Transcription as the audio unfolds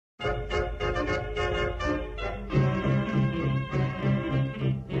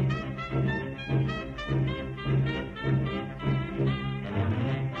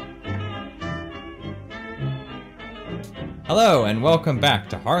Hello and welcome back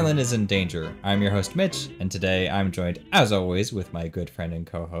to Harlan is in Danger. I'm your host Mitch, and today I'm joined, as always, with my good friend and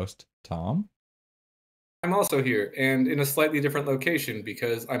co-host, Tom. I'm also here, and in a slightly different location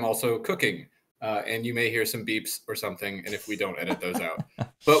because I'm also cooking, and you may hear some beeps or something, and if we don't edit those out.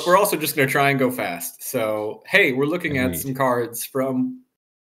 But we're also just going to try and go fast. So, hey, we're looking at some cards from...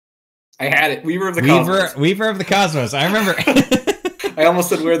 I had it. Weaver of the Cosmos. Weaver of the Cosmos. I remember... I almost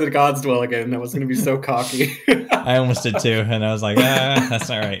said Where the Gods Dwell again. I was going to be so cocky. I almost did too, and I was like, that's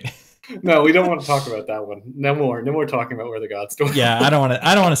not right. No, we don't want to talk about that one. No more talking about Where the Gods Dwell. Yeah, I don't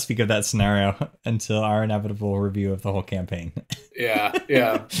want to speak of that scenario until our inevitable review of the whole campaign.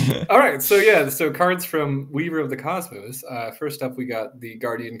 Yeah. All right, so cards from Weaver of the Cosmos. First up, we got the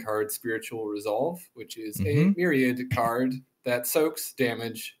Guardian card, Spiritual Resolve, which is a myriad card that soaks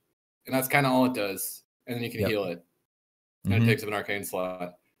damage, and that's kind of all it does. And then you can heal it. And it takes up an arcane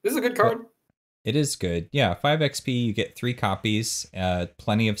slot. This is a good card. It is good. Yeah, 5 XP, you get 3 copies,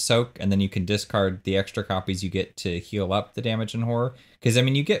 plenty of soak, and then you can discard the extra copies you get to heal up the damage and horror. Because, I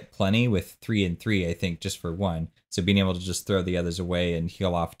mean, you get plenty with 3 and 3, I think, just for 1. So being able to just throw the others away and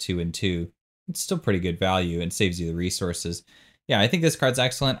heal off 2 and 2, it's still pretty good value and saves you the resources. Yeah, I think this card's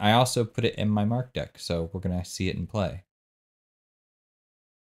excellent. I also put it in my mark deck, so we're going to see it in play.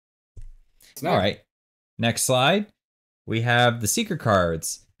 All right, next slide. We have the secret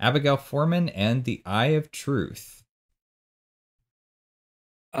cards, Abigail Foreman and the Eye of Truth.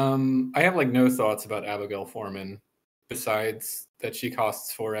 I have like no thoughts about Abigail Foreman besides that she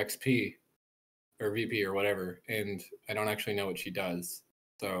costs 4 XP or VP or whatever, and I don't actually know what she does.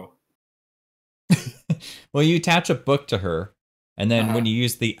 So, well, you attach a book to her, and then when you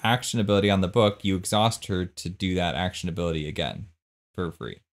use the action ability on the book, you exhaust her to do that action ability again for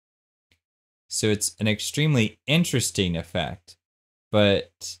free. So it's an extremely interesting effect,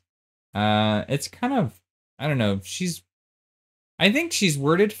 but it's kind of, I don't know, I think she's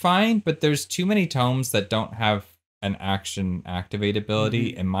worded fine, but there's too many tomes that don't have an action activate ability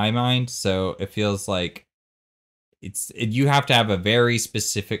in my mind, so it feels like you have to have a very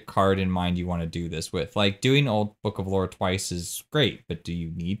specific card in mind you want to do this with. Like, doing Old Book of Lore twice is great, but do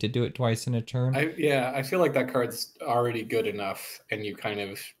you need to do it twice in a turn? I feel like that card's already good enough, and you kind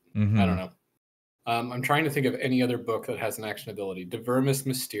of, I don't know. I'm trying to think of any other book that has an action ability. Divermus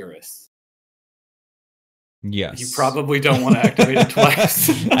Mysteris. Yes. You probably don't want to activate it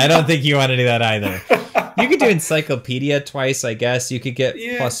twice. I don't think you want to do that either. You could do Encyclopedia twice, I guess. You could get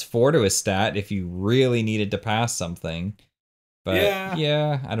 +4 to a stat if you really needed to pass something. But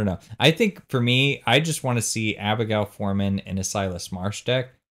yeah, I don't know. I think for me, I just want to see Abigail Foreman in a Silas Marsh deck,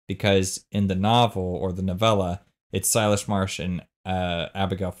 because in the novel or the novella, it's Silas Marsh and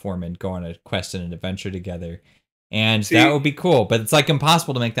Abigail Foreman go on a quest and an adventure together, and that would be cool, but it's like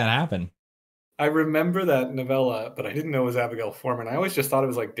impossible to make that happen. I remember that novella, but I didn't know it was Abigail Foreman. I always just thought it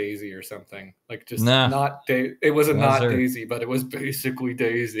was like Daisy or something, like just not it wasn't Daisy, but it was basically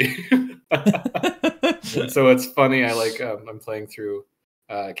Daisy. So it's funny. I like I'm playing through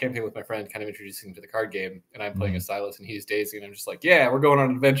a campaign with my friend, kind of introducing him to the card game, and I'm playing as Silas and he's Daisy, and I'm just like, yeah, we're going on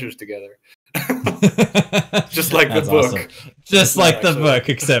adventures together. Just like the book. Awesome. Just like the book,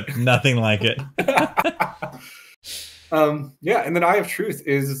 except nothing like it. Yeah, and then Eye of Truth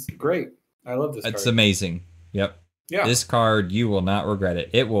is great. I love this card. It's amazing. Yep. Yeah. This card, you will not regret it.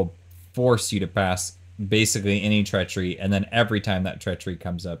 It will force you to pass basically any treachery, and then every time that treachery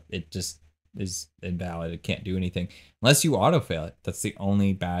comes up, it just is invalid. It can't do anything unless you auto fail it. That's the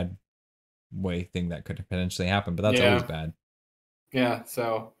only bad thing that could potentially happen, but that's always bad. Yeah,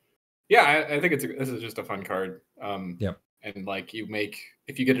 so yeah, I think this is just a fun card. Yep. And like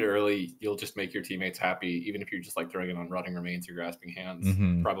if you get it early, you'll just make your teammates happy, even if you're just like throwing it on Rotting Remains or Grasping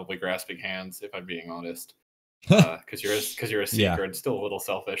Hands. Probably Grasping Hands, if I'm being honest, because you're a seeker and still a little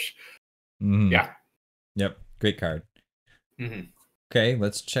selfish. Yeah. Yep. Great card. Okay,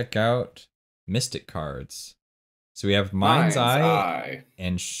 let's check out Mystic cards. So we have Mind's Eye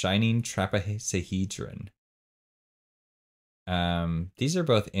and Shining Trapezohedron. These are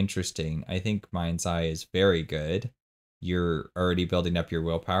both interesting. I think Mind's Eye is very good. You're already building up your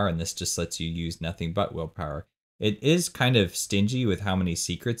willpower, and this just lets you use nothing but willpower. It is kind of stingy with how many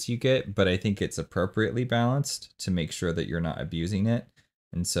secrets you get, but I think it's appropriately balanced to make sure that you're not abusing it.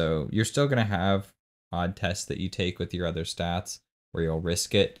 And so you're still going to have odd tests that you take with your other stats where you'll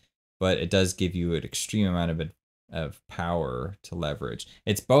risk it, but it does give you an extreme amount of power to leverage.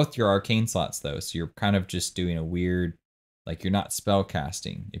 It's both your arcane slots, though, so you're kind of just doing a weird, like, you're not spell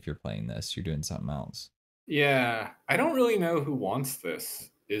casting if you're playing this, you're doing something else. Yeah, I don't really know who wants this.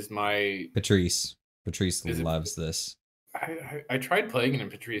 Is my Patrice loves this. I tried playing it in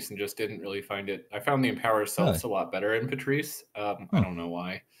Patrice and just didn't really find it. I found the Empower Self's a lot better in Patrice. I don't know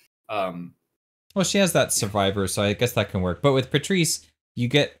why. Well, she has that Survivor, so I guess that can work. But with Patrice, you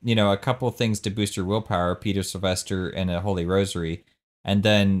get, a couple things to boost your willpower, Peter Sylvester and a Holy Rosary. And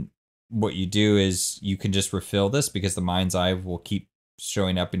then what you do is you can just refill this because the Mind's Eye will keep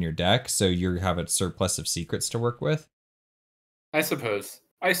showing up in your deck, so you have a surplus of secrets to work with. I suppose.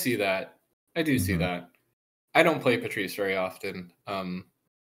 I see that. I do see that. I don't play Patrice very often. I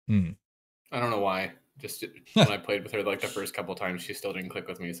don't know why. Just when I played with her like the first couple times, she still didn't click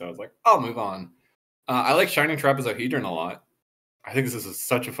with me, so I was like, I'll move on. I like Shining Trapezohedron a lot. I think this is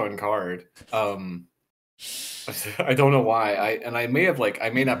such a fun card. I don't know why. I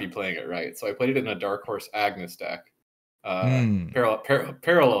may not be playing it right. So I played it in a Dark Horse Agnes deck.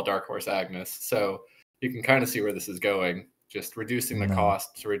 Parallel Dark Horse Agnes. So you can kind of see where this is going. Just reducing the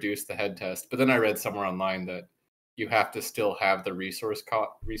cost to reduce the head test. But then I read somewhere online that you have to still have the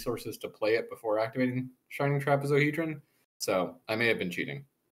resources to play it before activating Shining Trapezohedron. So I may have been cheating.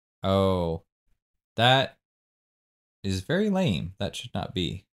 Oh, that is very lame. That should not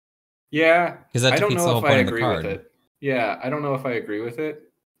be. Yeah, because that defeats the whole point of the card. With it. Yeah, I don't know if I agree with it.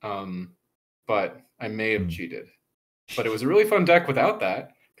 But I may have cheated. But it was a really fun deck without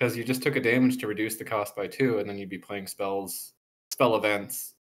that, because you just took a damage to reduce the cost by 2, and then you'd be playing spell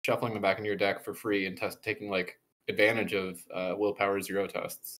events, shuffling them back into your deck for free, and taking like advantage of willpower 0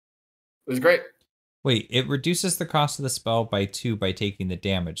 tests. It was great. Wait, it reduces the cost of the spell by 2 by taking the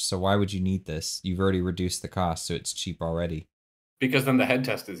damage. So why would you need this? You've already reduced the cost, so it's cheap already. Because then the head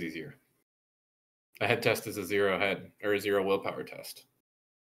test is easier. A head test is a 0 head or a 0 willpower test.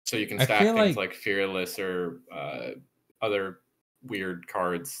 So you can stack things like Fearless or other weird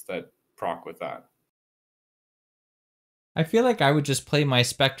cards that proc with that. I feel like I would just play my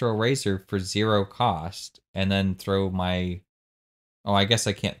Spectral Razor for 0 cost and then throw my... Oh, I guess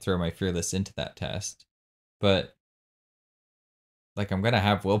I can't throw my Fearless into that test. But like, I'm going to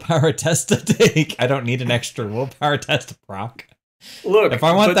have willpower test to take. I don't need an extra willpower test to proc. Look, if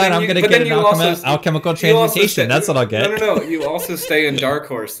I want that, I'm going to get an alchemical transmutation. That's what I'll get. No. You also stay in Dark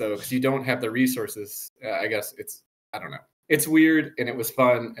Horse, though, because you don't have the resources. I guess I don't know. It's weird, and it was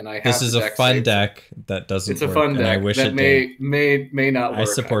fun, and I have This is a fun deck that doesn't work. It's a fun deck, and I wish it may not work. I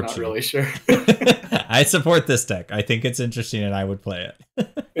support I'm not you. Really sure. I support this deck. I think it's interesting, and I would play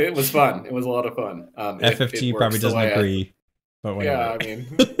it. It was fun. It was a lot of fun. FFG probably doesn't agree, but whatever. Yeah, I mean,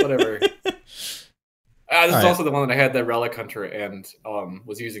 whatever. This is also the one that I had the Relic Hunter and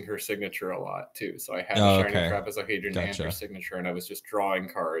was using her signature a lot too. So I had Shining Trapezohedron and her signature, and I was just drawing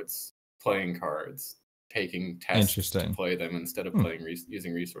cards, playing cards, taking tests to play them instead of playing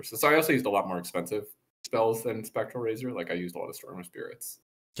using resources. So I also used a lot more expensive spells than Spectral Razor. Like I used a lot of Storm of Spirits,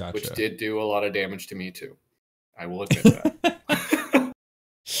 which did do a lot of damage to me too. I will admit that.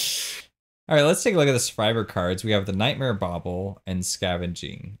 All right, let's take a look at the Survivor cards. We have the Nightmare Bauble and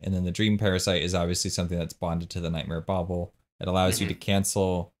Scavenging. And then the Dream Parasite is obviously something that's bonded to the Nightmare Bauble. It allows you to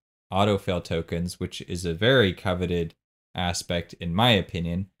cancel autofail tokens, which is a very coveted aspect, in my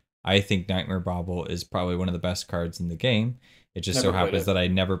opinion. I think Nightmare Bauble is probably one of the best cards in the game. It just so happens that I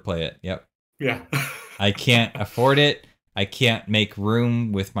never play it. Yep. Yeah. I can't afford it. I can't make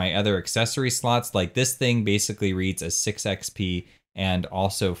room with my other accessory slots. Like, this thing basically reads as 6 XP and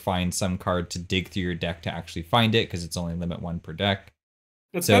also find some card to dig through your deck to actually find it, because it's only limit 1 per deck.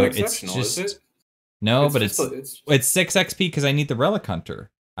 That's so not exceptional, is it? No, but it's 6 XP because I need the Relic Hunter.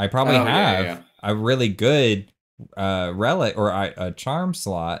 I probably have a really good relic or a charm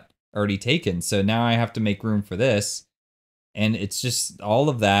slot already taken, so now I have to make room for this, and it's just all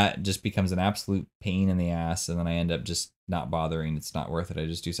of that just becomes an absolute pain in the ass, and then I end up just not bothering. It's not worth it. I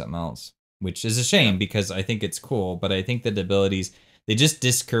just do something else, which is a shame because I think it's cool, but I think the abilities, they just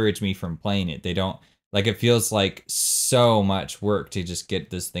discourage me from playing it. They don't, like, it feels like so much work to just get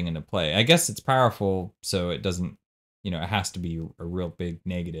this thing into play. I guess it's powerful, so it doesn't, it has to be a real big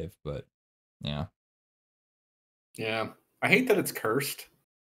negative, but yeah. Yeah. I hate that it's cursed.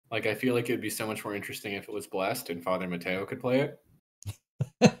 Like, I feel like it'd be so much more interesting if it was blessed and Father Mateo could play it.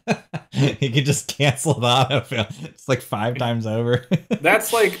 He could just cancel the autofill. It's like 5 times over.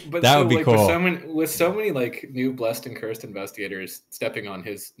 That's like, but that would be cool. With so many like new blessed and cursed investigators stepping on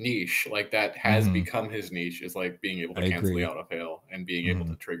his niche, like that has become his niche, is like being able to cancel the autofill and being able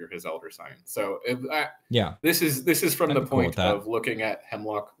to trigger his Elder Sign. So this is from the point of looking at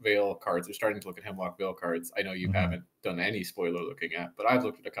Hemlock Vale cards. We're starting to look at Hemlock Vale cards. I know you haven't done any spoiler looking at, but I've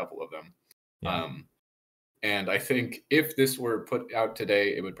looked at a couple of them. Yeah. And I think if this were put out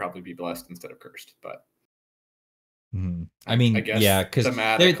today, it would probably be blessed instead of cursed. But I mean, I guess because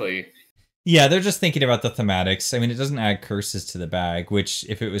thematically, Yeah, they're just thinking about the thematics. I mean, it doesn't add curses to the bag, which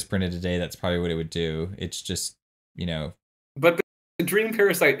if it was printed today, that's probably what it would do. It's just, you know. But the Dream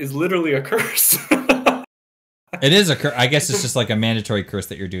Parasite is literally a curse. It is a curse. I guess it's just like a mandatory curse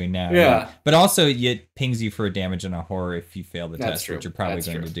that you're doing now. Yeah. But also, it pings you for a damage on a horror if you fail the test, true. which you're probably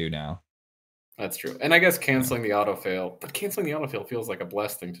going to do now. That's true. And I guess canceling the auto fail, but canceling the auto fail feels like a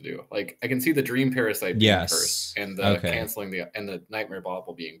blessed thing to do. Like I can see the Dream Parasite being cursed and the canceling the Nightmare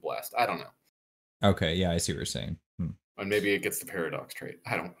Bauble being blessed. I don't know. Okay, yeah, I see what you're saying. And maybe it gets the paradox trait.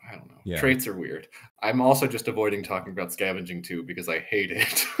 I don't know. Yeah. Traits are weird. I'm also just avoiding talking about Scavenging 2 because I hate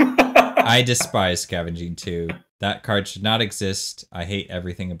it. I despise Scavenging 2. That card should not exist. I hate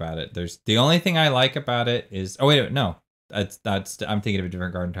everything about it. The only thing I like about it is no. That's I'm thinking of a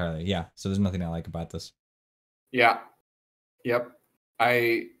different card entirely. Yeah, so there's nothing I like about this. Yeah. Yep.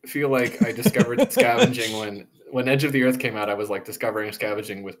 I feel like I discovered Scavenging when Edge of the Earth came out. I was like discovering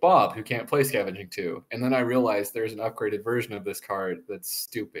Scavenging with Bob, who can't play Scavenging 2. And then I realized there's an upgraded version of this card that's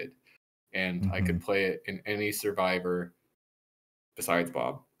stupid. And I could play it in any survivor besides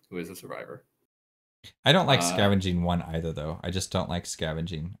Bob, who is a survivor. I don't like Scavenging 1 either, though. I just don't like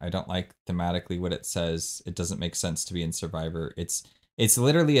Scavenging. I don't like thematically what it says. It doesn't make sense to be in Survivor. It's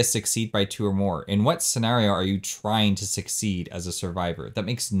literally a succeed by 2 or more. In what scenario are you trying to succeed as a survivor? That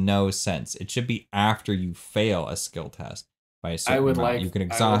makes no sense. It should be after you fail a skill test by a certain amount. You can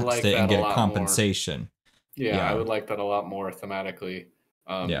exhaust it and get a compensation. Yeah, I would like that a lot more thematically.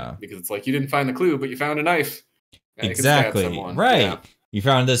 Because it's like you didn't find the clue, but you found a knife. Exactly. Right. Yeah. You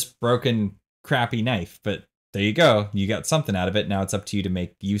found this broken, crappy knife, but there you go. You got something out of it. Now it's up to you to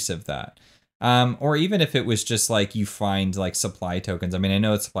make use of that. Or even if it was just like you find like supply tokens. I mean, I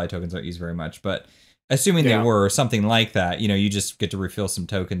know supply tokens aren't used very much, but assuming they were something like that, you just get to refill some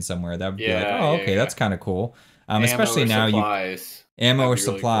tokens somewhere. That would be like, oh, okay, that's kind of cool. Especially now ammo or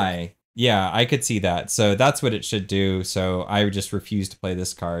supply. Really cool. Yeah, I could see that. So that's what it should do. So I just refuse to play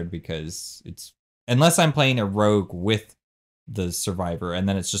this card because it's unless I'm playing a rogue with the survivor, and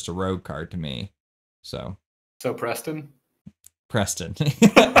then it's just a rogue card to me. So Preston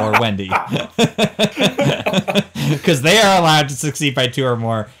or Wendy, because they are allowed to succeed by 2 or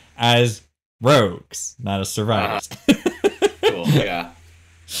more as rogues, not as survivors. Cool. Yeah.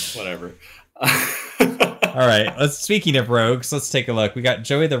 Whatever. All right. Speaking of rogues, let's take a look. We got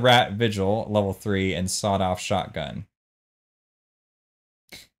Joey the Rat Vigil, level 3, and Sawed Off Shotgun.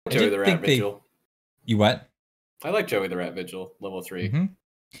 Joey the Rat Vigil. You what? I like Joey the Rat Vigil, level 3. Mm-hmm.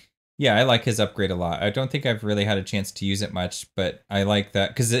 Yeah, I like his upgrade a lot. I don't think I've really had a chance to use it much, but I like that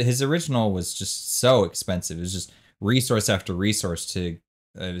because his original was just so expensive. It was just resource after resource it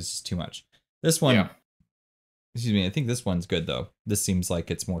was just too much. This one, excuse me, I think this one's good though. This seems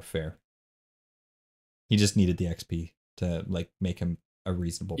like it's more fair. He just needed the XP to like make him a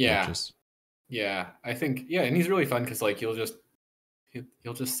reasonable purchase. Yeah, I think and he's really fun because like he'll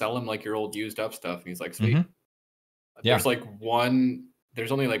just sell him like your old used up stuff, and he's like, sweet.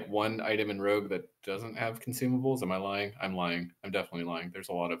 There's only like one item in Rogue that doesn't have consumables. Am I lying? I'm lying. I'm definitely lying. There's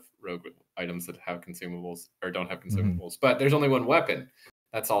a lot of Rogue items that have consumables or don't have consumables, but there's only one weapon.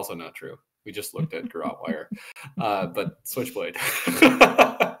 That's also not true. We just looked at garrote wire, but Switchblade.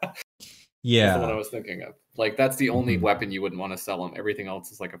 Yeah, that's the one I was thinking of. Like that's the only weapon you wouldn't want to sell him. Everything else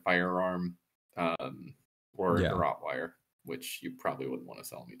is like a firearm or garrote wire, which you probably wouldn't want to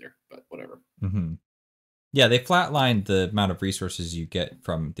sell him either. But whatever. Yeah, they flatlined the amount of resources you get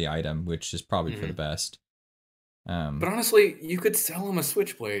from the item, which is probably for the best. But honestly, you could sell him a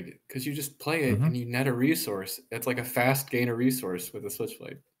Switchblade because you just play it and you net a resource. It's like a fast gain a resource with a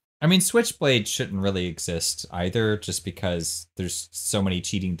Switchblade. I mean, Switchblade shouldn't really exist either, just because there's so many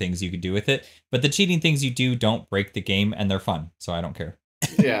cheating things you could do with it. But the cheating things you do don't break the game, and they're fun, so I don't care.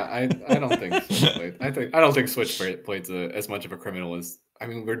 Yeah, I don't think Switchblade. I don't think Switchblade's as much of a criminal as. I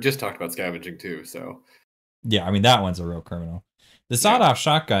mean, we're just talking about Scavenging too, so. Yeah, I mean, that one's a real criminal. The Sawed-Off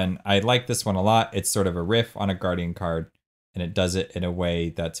Shotgun, I like this one a lot. It's sort of a riff on a Guardian card, and it does it in a way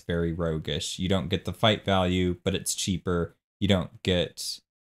that's very roguish. You don't get the fight value, but it's cheaper. You don't get...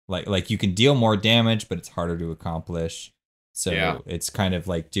 Like you can deal more damage, but it's harder to accomplish. So it's kind of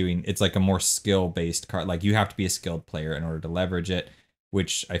like it's like a more skill-based card. Like you have to be a skilled player in order to leverage it,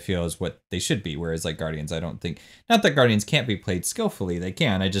 which I feel is what they should be. Whereas like Guardians, I don't think, not that Guardians can't be played skillfully, they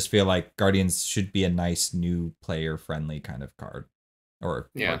can. I just feel like Guardians should be a nice new player friendly kind of card or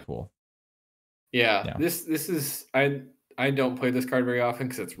card pool. Yeah. This is, I don't play this card very often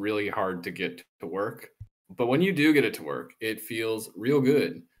because it's really hard to get to work. But when you do get it to work, it feels real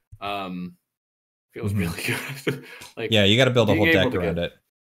good. Feels really good. Like you got to build a whole deck around it.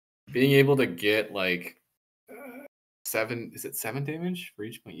 Being able to get like 7 damage for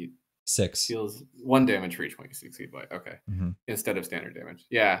each point 6. Deals 1 damage for each point you succeed by. Okay. Instead of standard damage.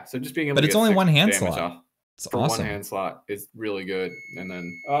 Yeah. So just being able but to it's get only 1 hand damage slot. off It's for awesome. 1 hand slot is really good. And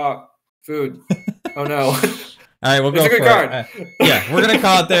then food. Oh no. All right, we'll go it's a good for card. it. Yeah, we're gonna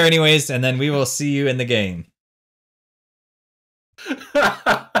call it there anyways, and then we will see you in the game.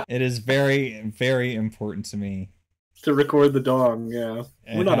 It is very, very important to me to record the dong. Yeah,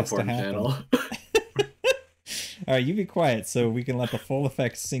 we're not a porn channel. All right, you be quiet so we can let the full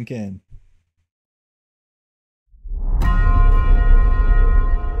effects sink in.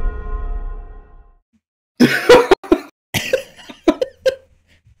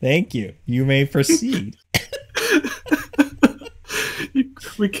 Thank you. You may proceed.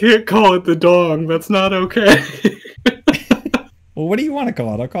 We can't call it the dong. That's not okay. Well, what do you want to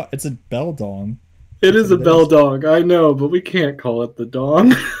call it? It's a bell dong. It is a bell dong. I know, but we can't call it the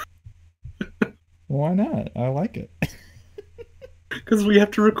dong. Why not? I like it. Because we have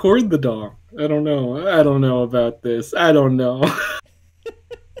to record the dong. I don't know. I don't know about this. I don't know.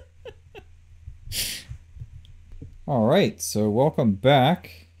 All right, so welcome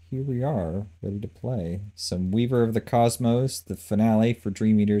back. Here we are, ready to play some Weaver of the Cosmos, the finale for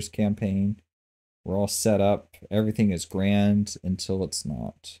Dream Eater's campaign. We're all set up. Everything is grand until it's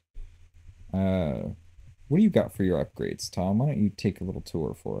not. What do you got for your upgrades, Tom? Why don't you take a little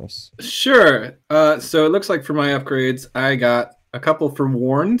tour for us? Sure. So it looks like for my upgrades, I got a couple for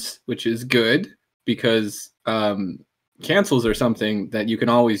warns, which is good because cancels are something that you can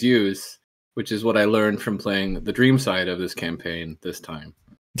always use, which is what I learned from playing the dream side of this campaign this time.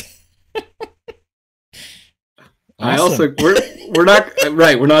 I also we're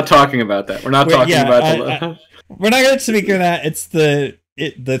not talking about that. We're not talking about we're not going to speak of that. It's the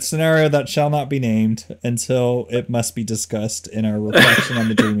scenario that shall not be named until it must be discussed in our reflection on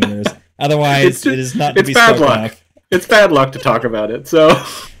the Dream Eaters. Otherwise, it is not to be spoken of. It's bad luck to talk about it. So,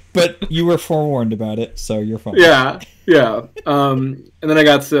 but you were forewarned about it, so you're fine. Yeah. And then I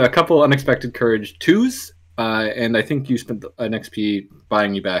got a couple unexpected courage 2s, and I think you spent an XP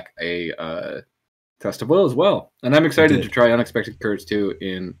buying you back a Test of Will as well. And I'm excited to try Unexpected Courage 2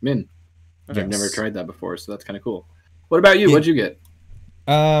 in Min. Yes. I've never tried that before, so that's kind of cool. What about you? What'd you get?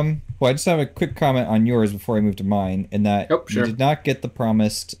 Well, I just have a quick comment on yours before I move to mine, in that you did not get the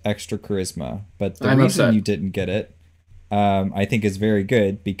promised extra charisma, but the reason you didn't get it, I think is very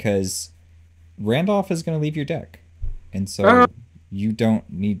good, because Randolph is going to leave your deck, and so you don't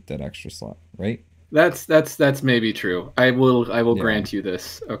need that extra slot, right? That's maybe true. I will grant you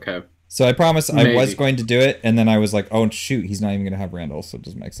this. Okay. So I promise I was going to do it, and then I was like, oh, shoot, he's not even going to have Randall, so it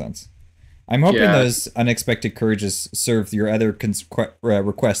doesn't make sense. I'm hoping those Unexpected Courages serve your other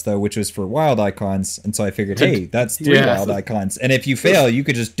request, though, which was for wild icons, and so I figured, hey, that's 3 wild icons, and if you fail, you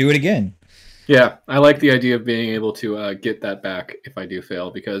could just do it again. Yeah, I like the idea of being able to get that back if I do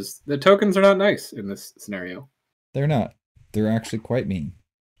fail, because the tokens are not nice in this scenario. They're not. They're actually quite mean.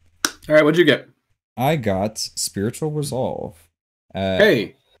 All right, what'd you get? I got Spiritual Resolve.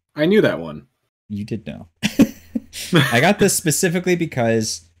 Hey, I knew that one. You did know. I got this specifically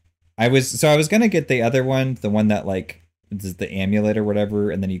because I was going to get the other one, the one that like is the amulet or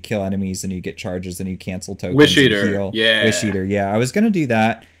whatever, and then you kill enemies and you get charges and you cancel tokens. Wish Eater. Yeah. Wish Eater. Yeah, I was going to do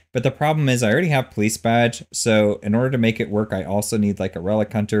that. But the problem is I already have Police Badge, so in order to make it work, I also need like a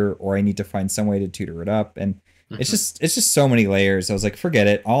Relic Hunter, or I need to find some way to tutor it up, and it's just so many layers. I was like, forget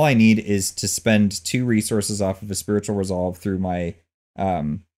it. All I need is to spend 2 resources off of a Spiritual Resolve through my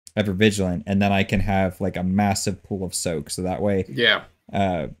Ever Vigilant, and then I can have like a massive pool of soak. So that way,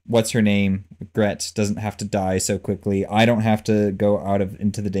 what's her name? Gret doesn't have to die so quickly. I don't have to go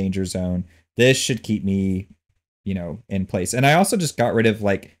into the danger zone. This should keep me, in place. And I also just got rid of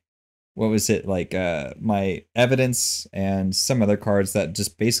like, what was it, like my evidence and some other cards that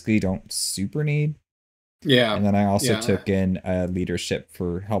just basically don't super need. Yeah. And then I also took in leadership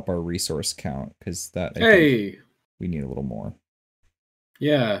for help our resource count, because that I think we need a little more.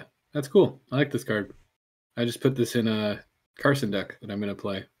 Yeah, that's cool. I like this card. I just put this in a Carson deck that I'm going to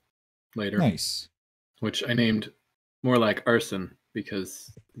play later. Nice. Which I named more like Arson,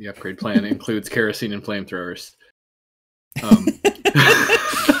 because the upgrade plan includes kerosene and flamethrowers.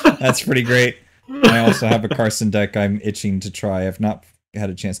 That's pretty great. I also have a Carson deck I'm itching to try. I've not had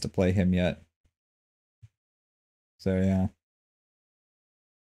a chance to play him yet. So, yeah.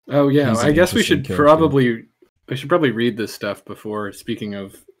 Oh, yeah. I guess we should probably read this stuff before. Speaking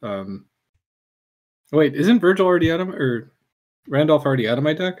of, wait, isn't Virgil already out of, or Randolph already out of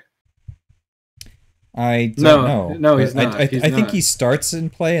my deck? I don't know. No, he's not. I think he starts in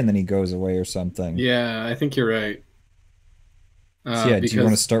play and then he goes away or something. Yeah, I think you're right. So do you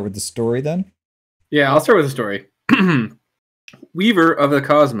want to start with the story then? Yeah, I'll start with the story. Weaver of the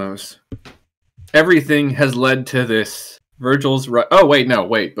Cosmos. Everything has led to this. Virgil's right. Oh,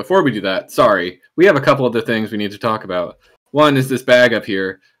 wait. Before we do that, sorry. We have a couple other things we need to talk about. One is this bag up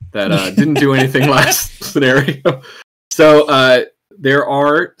here that didn't do anything last scenario. So there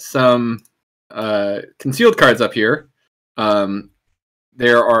are some concealed cards up here.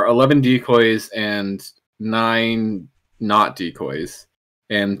 There are 11 decoys and 9 not decoys.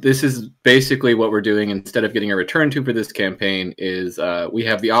 And this is basically what we're doing instead of getting a return to for this campaign is we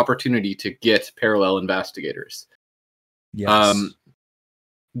have the opportunity to get parallel investigators. Yes.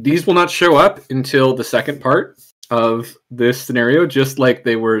 These will not show up until the second part of this scenario, just like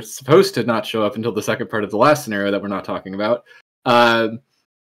they were supposed to not show up until the second part of the last scenario that we're not talking about. But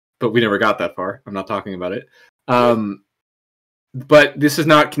we never got that far. I'm not talking about it. But this is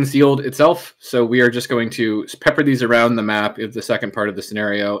not concealed itself, so we are just going to pepper these around the map of the second part of the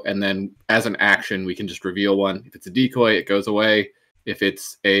scenario, and then as an action, we can just reveal one. If it's a decoy, it goes away. If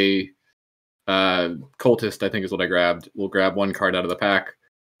it's a cultist, I think is what I grabbed, we'll grab one card out of the pack,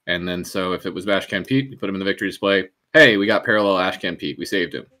 and then so if it was Ashcan Pete, we put him in the victory display. Hey, we got parallel Ashcan Pete. We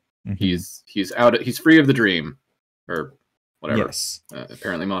saved him. Mm-hmm. He's out. He's free of the dream, or whatever. Yes.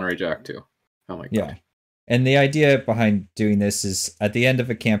 Apparently Monterey Jack too. Oh my god. Yeah. And the idea behind doing this is at the end of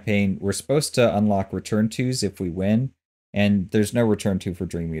a campaign, we're supposed to unlock return twos if we win, and there's no return two for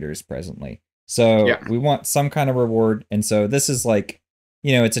Dream Eaters presently. So we want some kind of reward. And so this is like,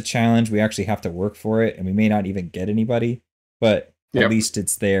 it's a challenge. We actually have to work for it, and we may not even get anybody, but at least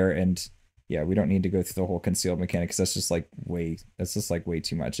it's there. And we don't need to go through the whole concealed mechanic because that's just like way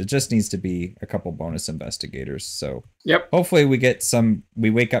too much. It just needs to be a couple bonus investigators. So hopefully we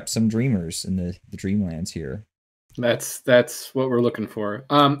wake up some dreamers in the dreamlands here. That's what we're looking for.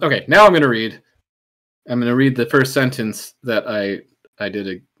 Okay, now I'm going to read the first sentence that I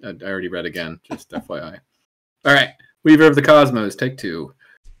already read again, just FYI. All right. Weaver of the Cosmos, take 2.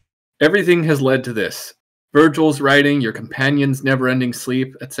 Everything has led to this. Virgil's writing, your companion's never-ending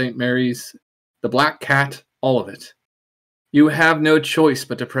sleep at St. Mary's, the black cat, all of it. You have no choice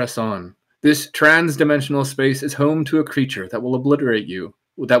but to press on. This trans-dimensional space is home to a creature that would obliterate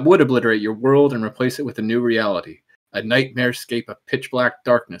your world and replace it with a new reality, a nightmarescape of pitch-black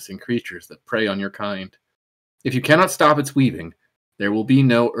darkness and creatures that prey on your kind. If you cannot stop its weaving, there will be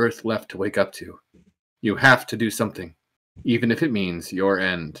no Earth left to wake up to. You have to do something, even if it means your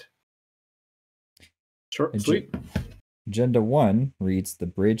end. Short and sweet. Agenda 1 reads The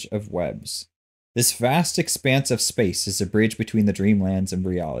Bridge of Webs. This vast expanse of space is a bridge between the dreamlands and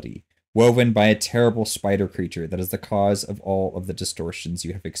reality, woven by a terrible spider creature that is the cause of all of the distortions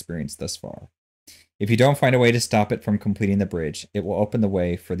you have experienced thus far. If you don't find a way to stop it from completing the bridge, it will open the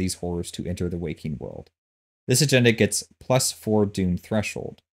way for these horrors to enter the waking world. This agenda gets +4 Doom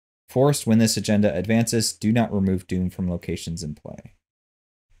threshold. Forced when this agenda advances, do not remove Doom from locations in play.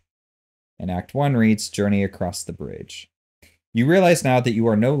 And Act 1 reads, Journey Across the Bridge. You realize now that you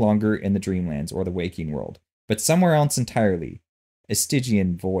are no longer in the Dreamlands or the Waking World, but somewhere else entirely, a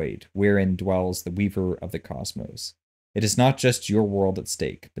Stygian void wherein dwells the Weaver of the Cosmos. It is not just your world at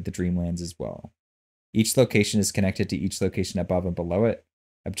stake, but the Dreamlands as well. Each location is connected to each location above and below it.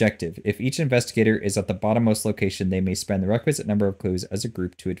 Objective: if each investigator is at the bottommost location, they may spend the requisite number of clues as a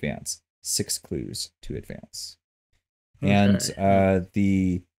group to advance. 6 clues to advance. Okay. And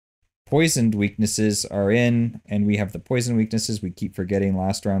the poisoned weaknesses are in, and we have the poison weaknesses. We keep forgetting.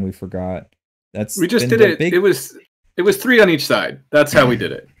 Last round we forgot. We just did it. It was 3 on each side. That's how we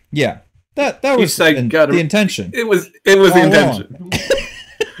did it. Yeah, that was the intention. It was the intention.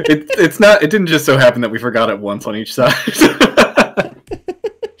 It's not. It didn't just so happen that we forgot it once on each side.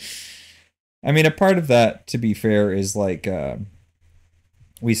 I mean, a part of that, to be fair, is like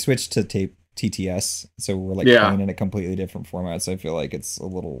we switched to TTS, so we're like playing in a completely different format. So I feel like it's a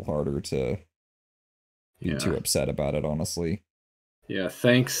little harder to be too upset about it, honestly. Yeah,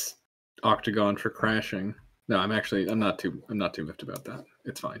 thanks Octagon for crashing. No, I'm not too miffed about that.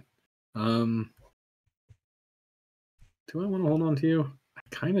 It's fine. Do I want to hold on to you? I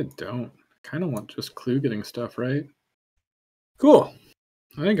kind of don't. I kind of want just Clue getting stuff right. Cool.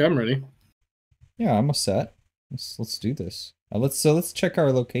 I think I'm ready. Yeah, I'm all set. Let's do this. Let's check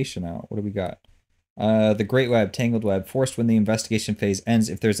our location out. What do we got? The Great Web, Tangled Web, forced when the investigation phase ends.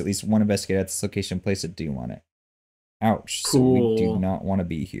 If there's at least one investigator at this location, place a doom on it. Ouch. Cool. So we do not want to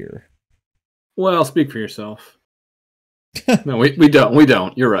be here. Well, speak for yourself. No, we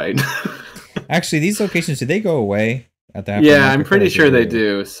don't. You're right. Actually, these locations, do they go away at that? Yeah, I'm pretty sure they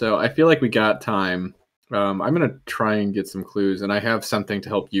do. So I feel like we got time. I'm going to try and get some clues, and I have something to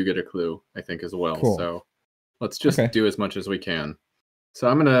help you get a clue, I think, as well. Cool. So let's just do as much as we can. So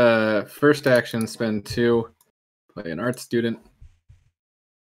I'm going to, first action, spend 2, play an art student.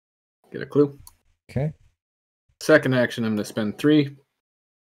 Get a clue. Okay. Second action, I'm going to spend 3.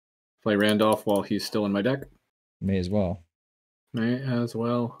 Play Randolph while he's still in my deck. May as well. May as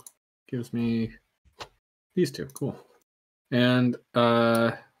well. Gives me these 2. Cool. And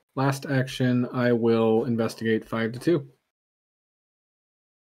last action, I will investigate 5 to 2.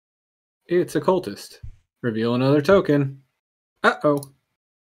 It's a cultist. Reveal another token. Uh-oh.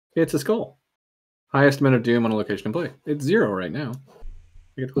 It's a skull. Highest amount of doom on a location in play. It's 0 right now.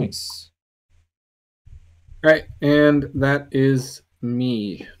 Nice. All right, and that is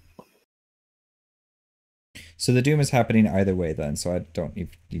me. So the doom is happening either way then, so I don't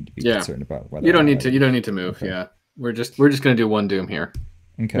need to be concerned about whether you don't need to move. Okay. Yeah, we're just gonna do 1 doom here.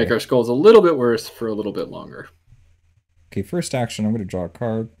 Okay. Make our skulls a little bit worse for a little bit longer. Okay, first action, I'm gonna draw a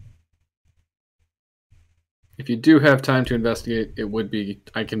card. If you do have time to investigate, it would be.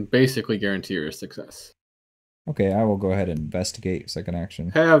 I can basically guarantee your success. Okay, I will go ahead and investigate second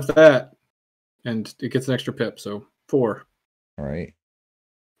action. Have that, and it gets an extra pip, so 4. All right.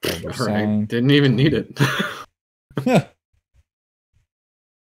 All right. Didn't even need it.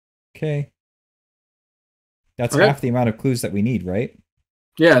 Okay. That's half the amount of clues that we need, right?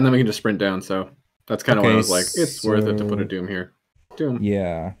 Yeah, and then we can just sprint down. So that's kind of why I was like, it's worth it to put a doom here. Doom.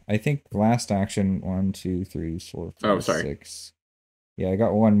 Yeah, I think last action 1, 2, 3, 4, 5, 6. Yeah, I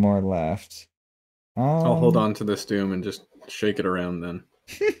got 1 more left. I'll hold on to this doom and just shake it around then.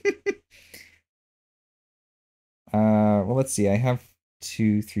 Well, let's see. I have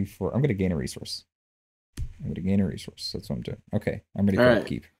 2, 3, 4. I'm gonna gain a resource. That's what I'm doing. Okay, I'm ready for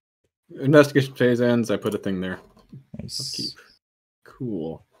upkeep. Investigation phase ends. I put a thing there. Nice. Upkeep.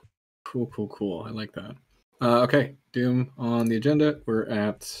 Cool. I like that. Okay, doom on the agenda. We're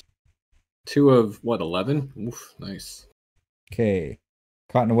at 2 of 11? Oof, nice. Okay.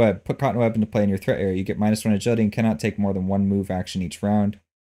 Cotton web. Put cotton web into play in your threat area. You get -1 agility and cannot take more than 1 move action each round.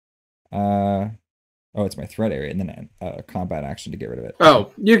 Oh, it's my threat area, and then a combat action to get rid of it.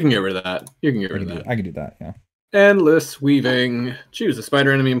 Oh, you can get rid of that. I can do that, yeah. Endless weaving. Choose a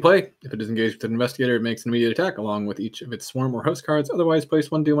spider enemy in play. If it is engaged with an investigator, it makes an immediate attack along with each of its swarm or host cards. Otherwise,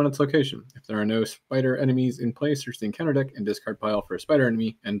 place 1 doom on its location. If there are no spider enemies in play, search the encounter deck and discard pile for a spider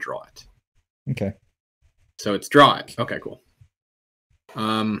enemy and draw it. Okay. So it's draw it. Okay, cool.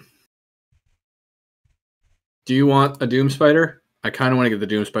 Do you want a doom spider? I kind of want to get the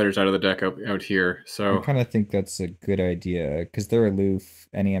doom spiders out of the deck out here. So I kind of think that's a good idea because they're aloof,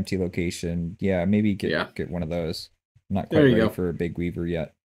 any empty location. Yeah, maybe get one of those. I'm not quite ready for a big weaver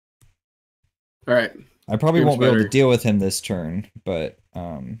yet. All right. I probably won't be able to deal with him this turn, but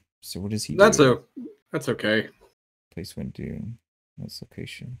so what does he do? That's okay. Place 1 doom. This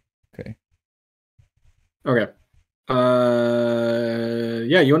location. Okay. Okay.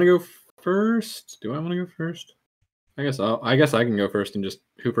 Yeah, you want to go first? Do I want to go first? I guess I can go first and just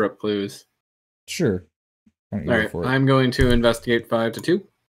hooper up clues. Sure. All right, I'm going to investigate 5 to 2.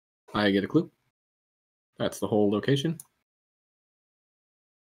 I get a clue. That's the whole location.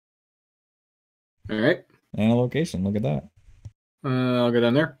 All right. And a location. Look at that. I'll go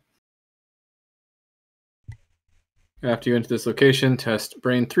down there. After you enter this location, test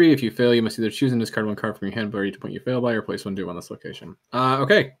Brain 3. If you fail, you must either choose and discard 1 card from your hand by each point you fail by, or place 1 doom on this location.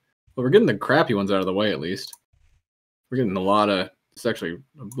 Okay. Well, we're getting the crappy ones out of the way, at least. We're getting a lot of... It's actually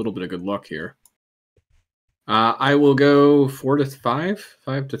a little bit of good luck here. I will go 4 to 5?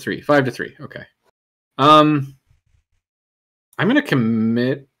 5 to 3. 5 to 3. Okay. I'm going to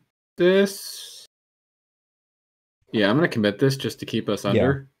commit this. Yeah, I'm going to commit this just to keep us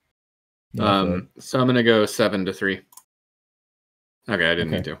under. Yeah, so I'm going to go 7 to 3. Okay, I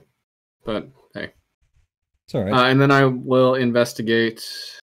didn't need to. But, hey. It's all right. And then I will investigate...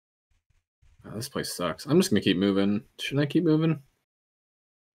 Oh, this place sucks. I'm just going to keep moving. Should I keep moving?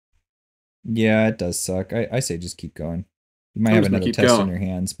 Yeah, it does suck. I say just keep going. You might have another test on your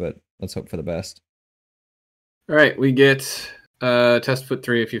hands, but let's hope for the best. All right, we get test foot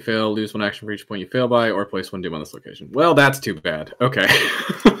 3. If you fail, lose 1 action for each point you fail by, or place 1 doom on this location. Well, that's too bad. Okay.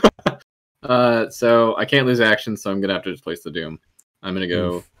 So I can't lose action, so I'm going to have to just place the doom. I'm going to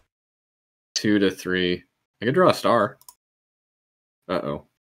go 2 to 3. I could draw a star. Uh-oh.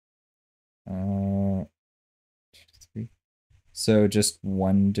 2 to 3. So just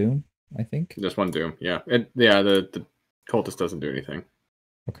 1 doom, I think? Just 1 doom, yeah. The cultist doesn't do anything.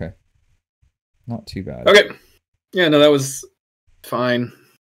 Okay. Not too bad. Okay. Yeah, no, that was fine,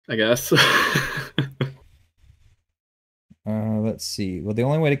 I guess. Let's see. Well, the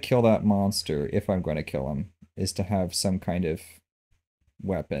only way to kill that monster, if I'm going to kill him, is to have some kind of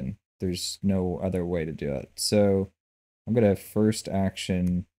weapon. There's no other way to do it. So I'm going to first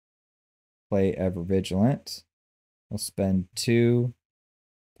action play Ever Vigilant. I'll spend 2,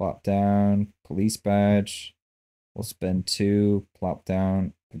 plop down, police badge. We'll spend 2, plop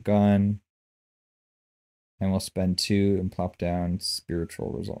down a gun. And we'll spend 2 and plop down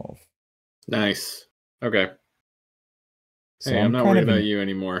spiritual resolve. Nice. Okay. So hey, I'm not worried about you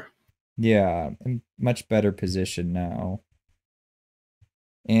anymore. Yeah, I'm in much better position now.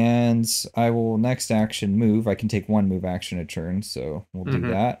 And I will next action move. I can take 1 move action a turn, so we'll do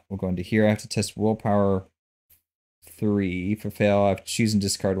that. We'll go into here. I have to test willpower 3. For fail, I have to choose and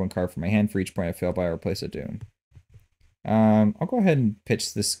discard 1 card from my hand. For each point I fail by, I replace a doom. I'll go ahead and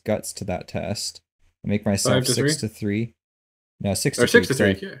pitch this guts to that test. I'll make myself 6 to 3. No, 6 to 3. 6 to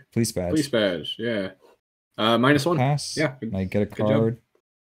 3. Yeah. Police badge. Police badge. Yeah. -1. Pass. Yeah. I get a card.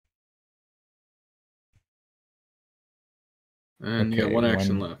 And you got 1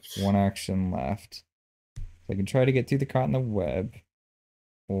 action left. 1 action left. So I can try to get through the caught in the web.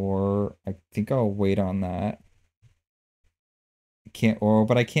 Or I think I'll wait on that.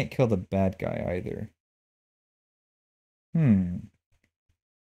 But I can't kill the bad guy either.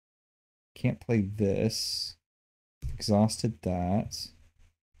 Can't play this. Exhausted that.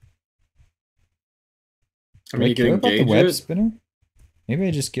 I mean, you can about the engage web it. spinner? Maybe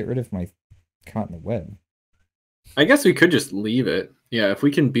I just get rid of my caught in the web. I guess we could just leave it. Yeah, if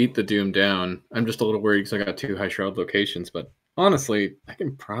we can beat the Doom down. I'm just a little worried because I got 2 High Shroud locations, but honestly, I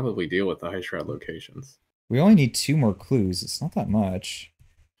can probably deal with the High Shroud locations. We only need 2 more clues. It's not that much.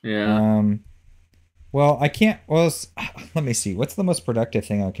 Yeah. Well, I can't... Well, let me see. What's the most productive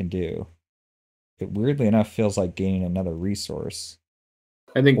thing I can do? It weirdly enough feels like gaining another resource.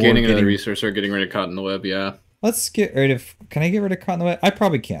 I think gaining another resource or getting rid of caught in the web, yeah. Let's get rid of... Can I get rid of caught in the web? I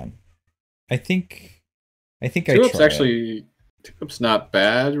probably can. I think I Tulip's try actually... Tulip's not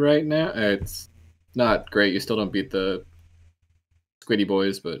bad right now. It's not great. You still don't beat the Squiddy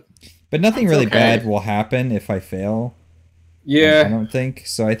boys, but... But nothing really bad will happen if I fail. Yeah. I don't think.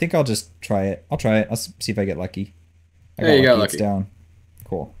 So I think I'll just try it. I'll try it. I'll see if I get lucky. You got lucky. It's down.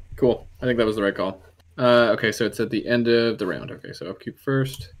 Cool. Cool. I think that was the right call. Okay, so it's at the end of the round. Okay, so upkeep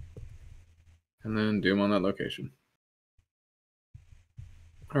first. And then Doom on that location.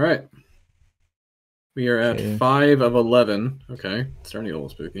 All right. We are at 5 of 11. Okay, starting to get a little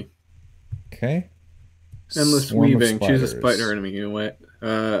spooky. Okay. Endless weaving. Choose a spider enemy. You know what?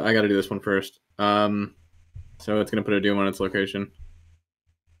 I got to do this one first. So it's going to put a Doom on its location.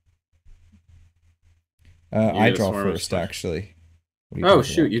 I draw first, actually. Oh,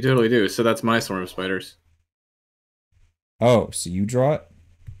 shoot, you totally do. So that's my swarm of spiders. Oh, so you draw it?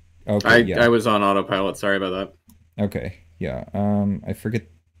 Okay, I was on autopilot. Sorry about that. Okay, yeah. I forget.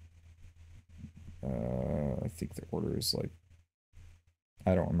 I think the order is like...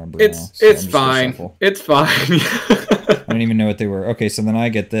 I don't remember now. So it's fine. It's fine. I don't even know what they were. Okay, so then I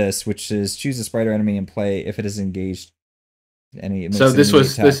get this, which is choose a spider enemy and play if it is engaged. So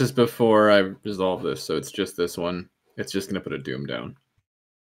this is before I resolve this. So it's just this one. It's just gonna put a Doom down.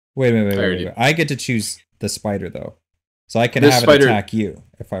 Wait. I get to choose the spider though, so I can have it attack you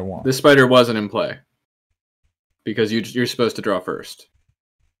if I want. This spider wasn't in play because you're supposed to draw first.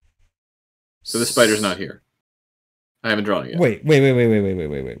 So the spider's not here. I haven't drawn it yet. Wait.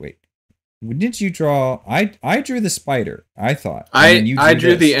 Did you draw? I drew the spider. I thought. I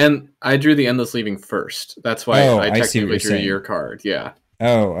drew the endless leaving first. That's why I technically drew your card. Yeah.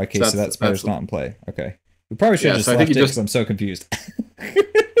 Oh, okay. So that spider's not in play. Okay. We probably should have just left it because I'm so confused.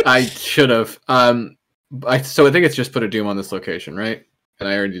 I should have. So I think it's just put a Doom on this location, right? And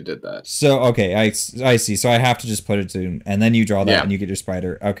I already did that. So okay, I see. So I have to just put a Doom, and then you draw that, and you get your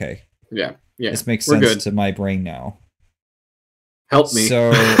spider. Okay. Yeah. This makes sense to my brain now. Help me.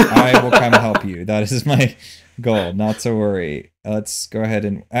 So I will kind of help you. That is my goal. Not to worry. Let's go ahead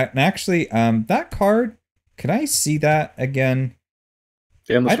and actually, that card. Can I see that again?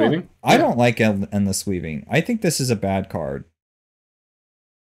 Endless weaving. I don't like endless weaving. I think this is a bad card.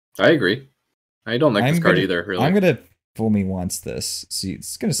 I agree. I don't like this card either. Really. I'm gonna fool me once. This. See,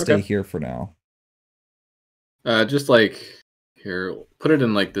 it's gonna stay here for now. Just like here, put it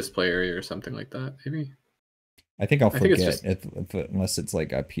in like display area or something like that, maybe. I think I'll forget unless it's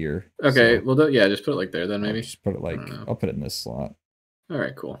like up here. Okay, so, well, just put it like there then, maybe. Just put it like I'll put it in this slot. All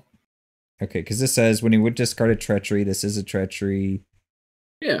right, cool. Okay, because this says when you would discard a treachery, this is a treachery.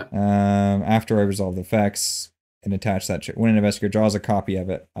 Yeah. After I resolve the effects and attach that, when an investigator draws a copy of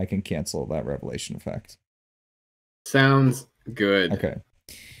it, I can cancel that revelation effect. Sounds good. Okay.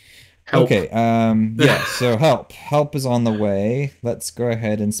 Help. Okay. Yeah. So help is on the way. Let's go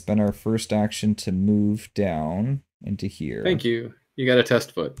ahead and spend our first action to move down into here. Thank you. You got a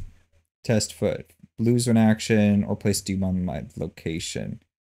test foot. Test foot. Lose an action or place Doom on my location.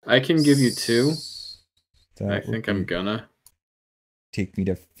 I can give you 2. I think I'm gonna. take me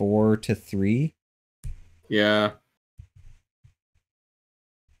to 4 to 3. Yeah.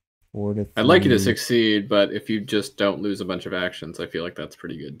 4 to 3. I'd like you to succeed, but if you just don't lose a bunch of actions, I feel like that's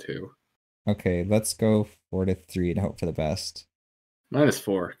pretty good too. Okay, let's go 4 to 3 and hope for the best.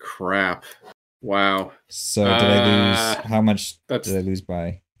 -4. Crap. Wow. So did I lose? How much did I lose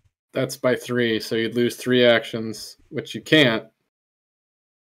by? That's by 3, so you'd lose 3 actions, which you can't.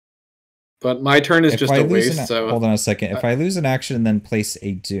 But my turn is just a waste, so... Hold on a second. If I lose an action and then place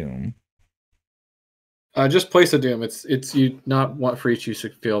a doom... just place a doom. It's you not want for each you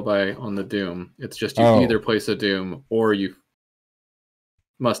fail by on the doom. It's just you either place a doom or you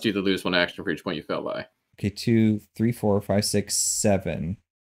must either lose 1 action for each one you fail by. Okay, 2, 3, 4, 5, 6, 7.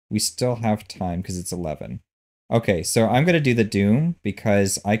 We still have time because it's 11. Okay, so I'm going to do the doom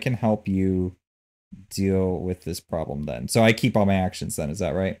because I can help you deal with this problem then. So I keep all my actions then, is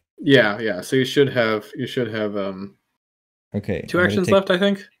that right? Yeah. So you should have okay, 2 actions left, I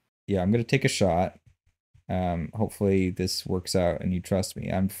think. Yeah, I'm going to take a shot. Hopefully this works out and you trust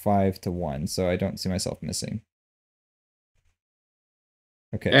me. I'm 5 to 1, so I don't see myself missing.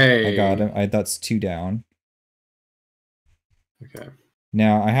 Okay, hey. I got him. That's 2 down. Okay.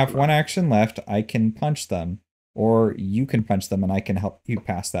 Now I have 1 action left. I can punch them, or you can punch them, and I can help you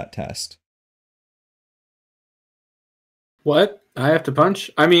pass that test. What? I have to punch?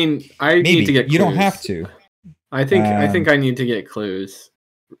 I mean, I need to get clues. You don't have to. I think I need to get clues.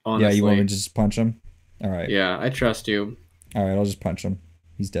 Honestly. Yeah, you want me to just punch him? All right. Yeah, I trust you. All right, I'll just punch him.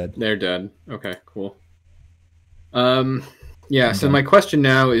 He's dead. They're dead. Okay, cool. Yeah, so my question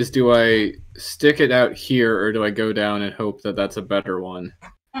now is, do I stick it out here or do I go down and hope that that's a better one?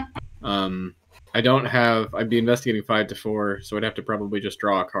 I'd be investigating 5 to 4, so I'd have to probably just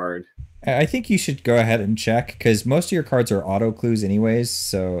draw a card. I think you should go ahead and check, because most of your cards are auto clues anyways,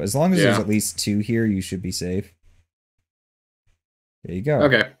 so as long as there's at least 2 here, you should be safe. There you go.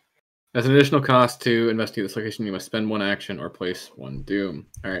 Okay. As an additional cost to investigate this location, you must spend 1 action or place 1 doom.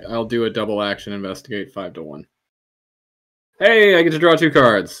 Alright, I'll do a double action investigate 5 to 1. Hey, I get to draw 2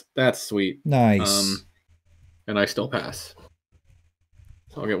 cards. That's sweet. Nice. And I still pass.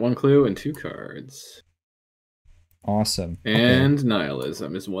 So I'll get 1 clue and 2 cards. Awesome. And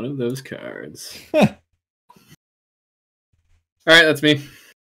Nihilism is one of those cards. Alright, that's me.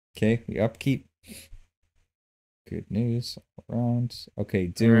 Okay, we upkeep. Good news all around. Okay,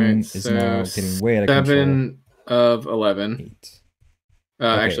 Doom is now getting way out of control. 7 of 11. 8.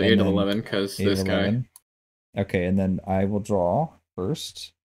 Actually, 8 of 11, because this guy. Okay, and then I will draw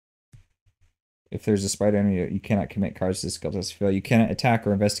first. If there's a spider enemy, you cannot commit cards to the skill test fail. You cannot attack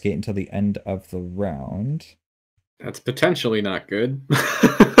or investigate until the end of the round. That's potentially not good.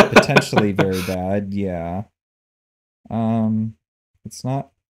 Potentially very bad, yeah. It's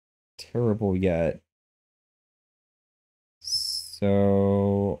not terrible yet.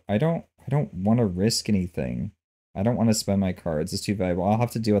 So I don't want to risk anything. I don't want to spend my cards. It's too valuable. I'll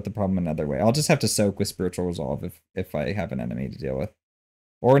have to deal with the problem another way. I'll just have to soak with Spiritual Resolve if I have an enemy to deal with.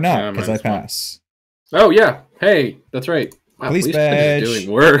 Or not, because I pass. Oh, yeah. Hey, that's right. Wow, Police badge.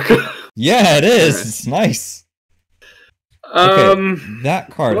 Doing work. Yeah, it is. Right. It's nice. Okay,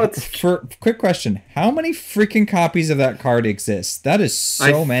 that card. For quick question, how many freaking copies of that card exist? That is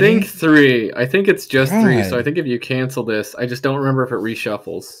so many. I think 3. I think it's just 3. So I think if you cancel this, I just don't remember if it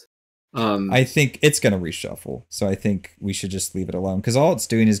reshuffles. I think it's gonna reshuffle. So I think we should just leave it alone because all it's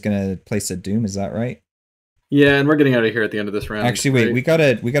doing is gonna place a Doom. Is that right? Yeah, and we're getting out of here at the end of this round. Actually, wait,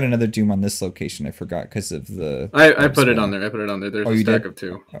 right? we got another Doom on this location. I forgot because of the. I put it on there. I put it on there. There's a stack of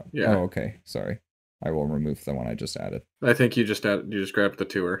 2. Yeah. Oh, okay. Sorry. I will remove the one I just added. I think you just grabbed the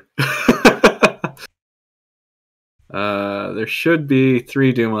 2-er. There should be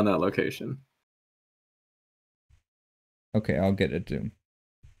 3 Doom on that location. Okay, I'll get a Doom.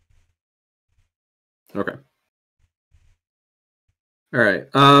 Okay. All right.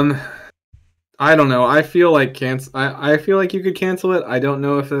 I don't know. I feel like I feel like you could cancel it. I don't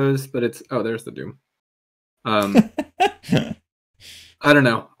know if those, but it's there's the Doom. I don't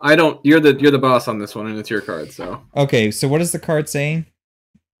know. You're the boss on this one, and it's your card. So okay. So what is the card saying?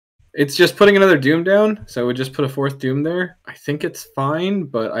 It's just putting another Doom down. So we just put a 4th Doom there. I think it's fine,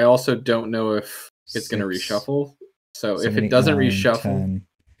 but I also don't know if it's going to reshuffle. So 7, if it doesn't 9, reshuffle, 10.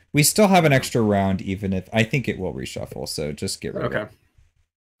 We still have an extra round, even if I think it will reshuffle. So just get rid of it.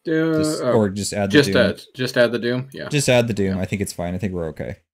 Or just add the Doom. Just add the Doom. Yeah. Just add the Doom. Yeah. I think it's fine. I think we're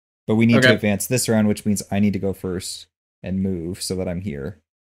okay. But we need to advance this round, which means I need to go first and move so that I'm here.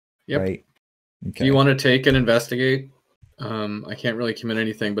 Yep. Right. Okay. Do you want to take and investigate? I can't really commit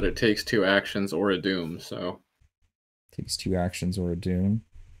anything, but it takes 2 actions or a Doom. So takes 2 actions or a Doom.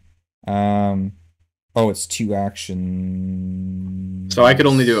 Oh, it's 2 actions. So I could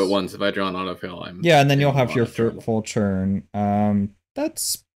only do it once. If I draw an autofill, yeah, and then you'll have your full turn.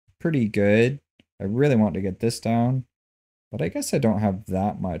 That's pretty good. I really want to get this down, but I guess I don't have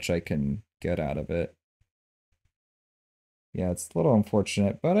that much I can get out of it. Yeah, it's a little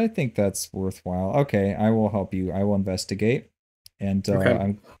unfortunate, but I think that's worthwhile. Okay, I will help you. I will investigate, and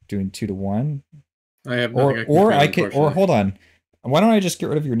I'm doing 2 to 1. I have nothing or hold on. Why don't I just get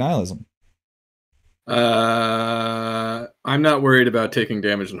rid of your nihilism? I'm not worried about taking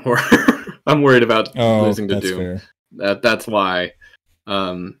damage in horror. I'm worried about losing to Doom. Fair. That's why.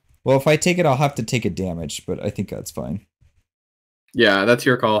 Well, if I take it, I'll have to take a damage, but I think that's fine. Yeah, that's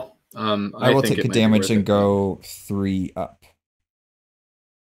your call. I will take a damage and go 3 up.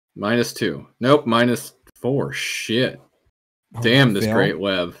 -2. Nope, -4. Shit. Damn, this great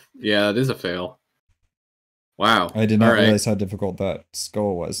web. Yeah, it is a fail. Wow. I did not realize how difficult that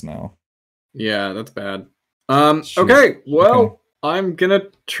skull was now. Yeah, that's bad. Okay, well, I'm gonna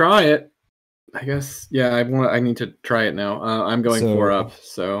try it. I guess, yeah, I need to try it now. I'm going 4 up,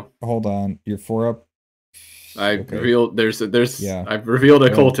 so... Hold on, you're 4 up? Revealed, I've revealed a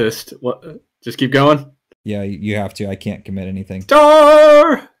cultist. What? Just keep going? Yeah, you have to. I can't commit anything.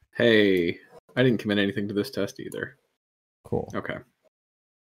 Star! Hey, I didn't commit anything to this test either. Cool. Okay.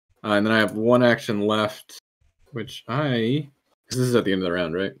 And then I have 1 action left, which because this is at the end of the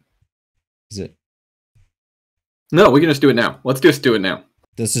round, right? Is it? No, we can just do it now. Let's just do it now.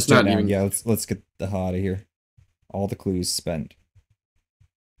 Let's just do it now. Yeah, let's get the hell out of here. All the clues spent.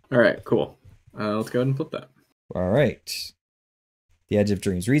 All right, cool. Let's go ahead and flip that. All right. The Edge of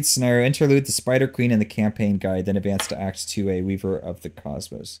Dreams. Read scenario, interlude, the Spider Queen, and the campaign guide, then advance to Act 2A, Weaver of the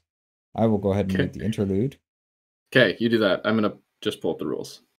Cosmos. I will go ahead and read the interlude. Okay, you do that. I'm going to just pull up the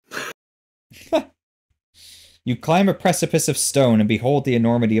rules. You climb a precipice of stone and behold the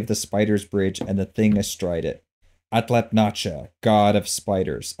enormity of the spider's bridge and the thing astride it. Atlatnacha, god of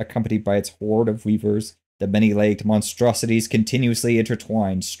spiders, accompanied by its horde of weavers, the many-legged monstrosities continuously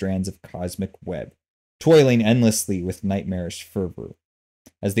intertwined strands of cosmic web, toiling endlessly with nightmarish fervor.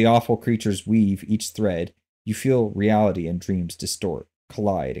 As the awful creatures weave each thread, you feel reality and dreams distort,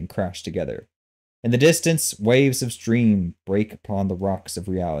 collide, and crash together. In the distance, waves of dream break upon the rocks of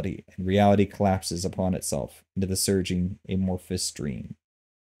reality, and reality collapses upon itself into the surging, amorphous stream.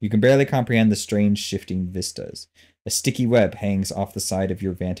 You can barely comprehend the strange shifting vistas. A sticky web hangs off the side of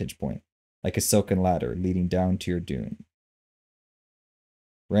your vantage point, like a silken ladder leading down to your doom.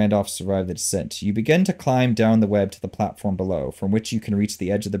 Randolph survived the descent. You begin to climb down the web to the platform below, from which you can reach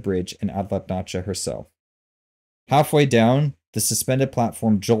the edge of the bridge and Atlatnacha herself. Halfway down, the suspended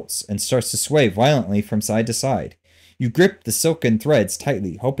platform jolts and starts to sway violently from side to side. You grip the silken threads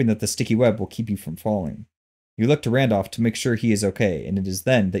tightly, hoping that the sticky web will keep you from falling. You look to Randolph to make sure he is okay, and it is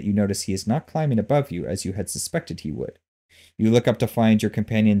then that you notice he is not climbing above you as you had suspected he would. You look up to find your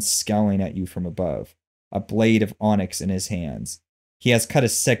companion scowling at you from above, a blade of onyx in his hands. He has cut a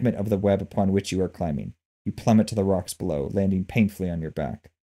segment of the web upon which you are climbing. You plummet to the rocks below, landing painfully on your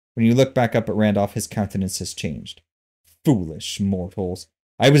back. When you look back up at Randolph, his countenance has changed. Foolish mortals.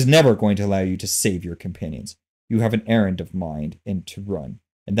 I was never going to allow you to save your companions. You have an errand of mind and to run,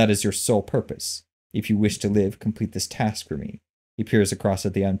 and that is your sole purpose. If you wish to live, complete this task for me. He peers across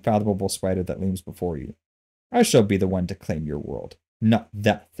at the unfathomable spider that looms before you. I shall be the one to claim your world, not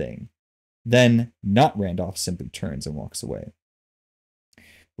that thing. Then, not Randolph simply turns and walks away.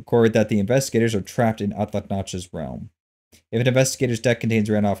 Record that the investigators are trapped in Atlatnacha's realm. If an investigator's deck contains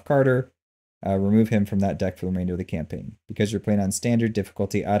Randolph Carter, remove him from that deck for the remainder of the campaign. Because you're playing on standard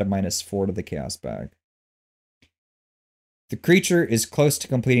difficulty, add a -4 to the chaos bag. The creature is close to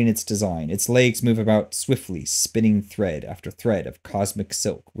completing its design. Its legs move about swiftly, spinning thread after thread of cosmic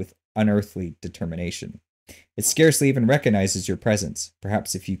silk with unearthly determination. It scarcely even recognizes your presence,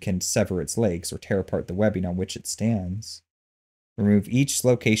 perhaps if you can sever its legs or tear apart the webbing on which it stands. Remove each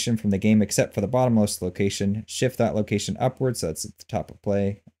location from the game except for the bottommost location. Shift that location upwards so that's at the top of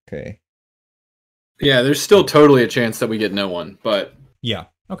play. Okay. Yeah, there's still totally a chance that we get no one, but... Yeah,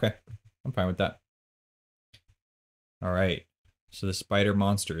 okay. I'm fine with that. All right. So the spider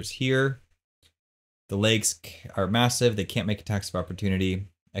monster is here. The legs are massive. They can't make attacks of opportunity.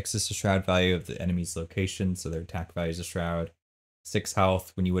 X is the shroud value of the enemy's location, so their attack value is a shroud. 6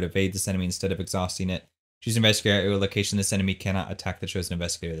 health when you would evade this enemy instead of exhausting it. Choose investigator at your location. This enemy cannot attack the chosen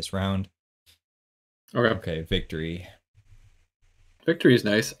investigator this round. Okay, victory. Victory is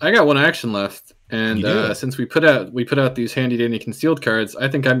nice. I got 1 action left, and since we put out these handy dandy concealed cards, I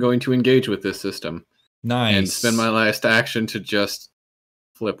think I'm going to engage with this system. Nice. And spend my last action to just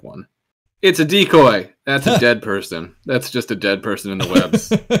flip one. It's a decoy. That's a dead person. That's just a dead person in the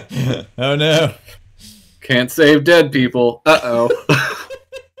webs. Oh no. Can't save dead people. Uh-oh.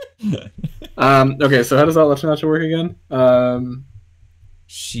 Okay, so how does eldritch nacho work again?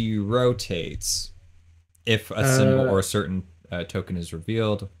 She rotates if a symbol or a certain token is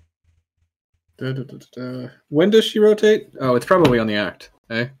revealed. When does she rotate? Oh, it's probably on the act,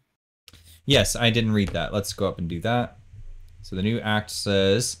 eh? Yes, I didn't read that. Let's go up and do that. So the new act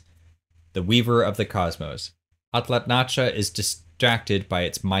says, the Weaver of the Cosmos. Atlatnacha is distracted by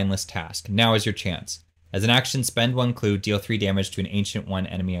its mindless task. Now is your chance. As an action, spend 1 clue, deal 3 damage to an Ancient 1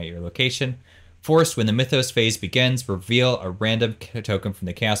 enemy at your location. Force, when the Mythos phase begins, reveal a random token from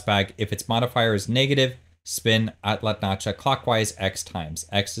the Chaos Bag. If its modifier is negative, spin Atlatnacha clockwise X times.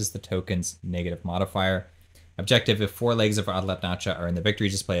 X is the token's negative modifier. Objective, if 4 legs of Atlatnacha are in the victory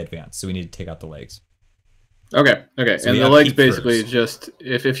display, advance. So we need to take out the legs. Okay. So and the legs basically just,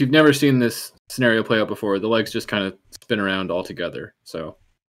 if you've never seen this scenario play out before, the legs just kind of spin around all together. So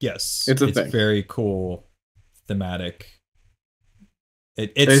yes, it's thing. Very cool, thematic.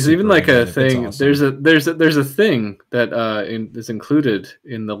 There's even like a thing. Awesome. There's a thing that is included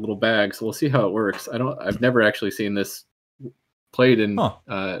in the little bag. So we'll see how it works. I've never actually seen this played in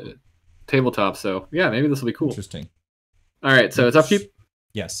tabletop. So yeah, maybe this will be cool. Interesting. All right, so it's upkeep.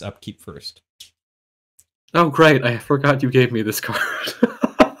 Yes, upkeep first. Oh great! I forgot you gave me this card.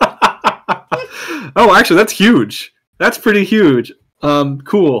 Oh, actually, that's huge. That's pretty huge.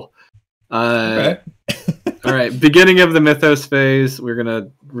 Cool. Okay. All right, beginning of the Mythos phase. We're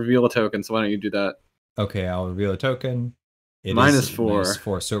gonna reveal a token. So why don't you do that? Okay, I'll reveal a token. It -4.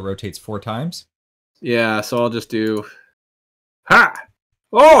 -4, so it rotates 4 times. Yeah, so I'll just do. Ha!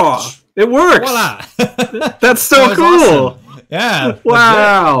 Oh, it works! Voila! That's so cool! Awesome. Yeah.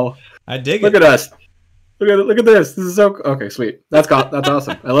 Wow! Legit. I dig Look it. at us. Look at this. This is so okay. Sweet. That's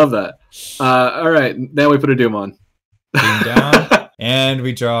awesome. I love that. All right, now we put a doom on. Doom down, and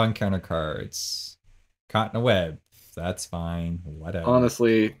we draw encounter cards. Caught in a web. That's fine. Whatever.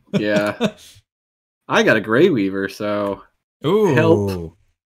 Honestly, yeah. I got a Grey Weaver, so ooh. Help.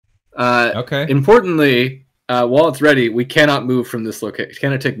 Okay. Importantly, while it's ready, we cannot move from this location.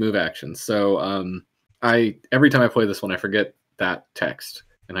 Cannot take move actions. So every time I play this one, I forget that text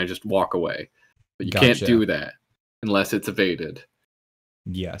and I just walk away. But you can't do that unless it's evaded.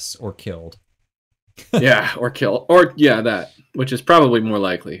 Yes, or killed. Yeah, or kill. Or yeah, that. Which is probably more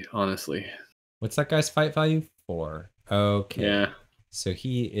likely, honestly. What's that guy's fight value? 4. Okay. Yeah. So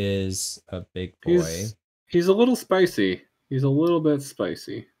he is a big boy. He's a little spicy. He's a little bit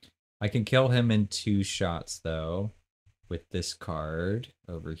spicy. I can kill him in 2 shots, though, with this card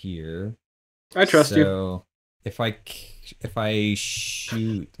over here. I trust you. So if I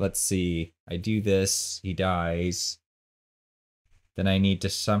shoot, let's see, I do this, he dies. Then I need to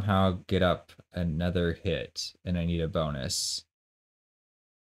somehow get up another hit, and I need a bonus.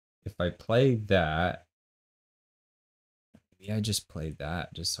 If I play that, maybe I just play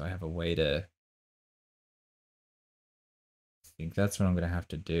that just so I have a way to. I think that's what I'm going to have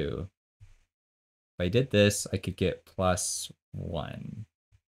to do. If I did this, I could get +1.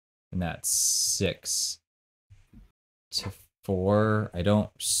 And that's 6 to 4. I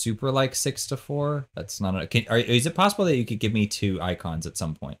don't super like 6 to 4. That's not is it possible that you could give me 2 icons at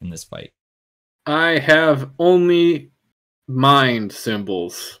some point in this fight? I have only mind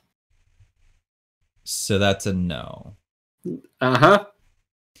symbols. So that's a no. Uh-huh.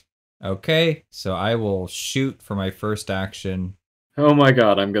 Okay, so I will shoot for my first action. Oh my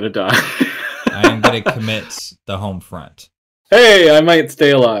god, I'm gonna die. I am gonna commit the home front. Hey, I might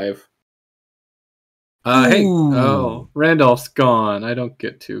stay alive. Hey. Oh, Randolph's gone. I don't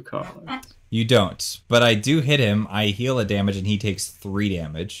get 2 cards. You don't, but I do hit him. I heal a damage, and he takes 3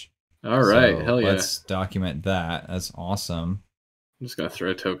 damage. All right, so hell yeah. Let's document that. That's awesome. I'm just gonna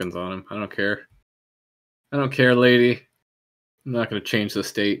throw tokens on him. I don't care. I don't care, lady. I'm not gonna change the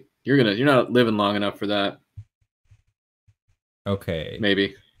state. You're not living long enough for that. Okay.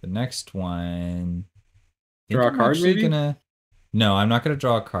 Maybe. The next one. Draw a card, maybe? No, I'm not gonna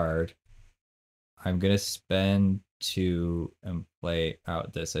draw a card. I'm gonna spend 2 and play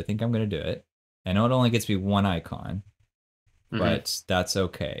out this. I think I'm gonna do it. I know it only gets me 1 icon, but that's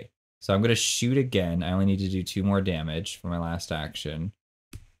okay. So I'm gonna shoot again. I only need to do 2 more damage for my last action.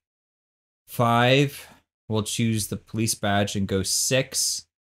 5. We'll choose the police badge and go 6,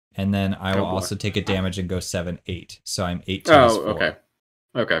 and then I will also take a damage and go 7, 8. So I'm 8 to 4. Okay.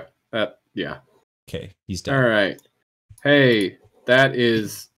 Okay. Yeah. Okay, he's done. All right. Hey, that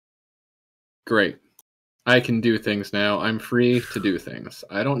is great. I can do things now. I'm free to do things.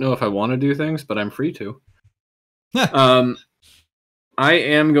 I don't know if I want to do things, but I'm free to. I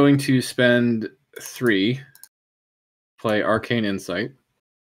am going to spend 3, play Arcane Insight.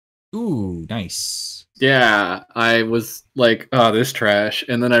 Ooh, nice. Yeah, I was like, oh, this trash.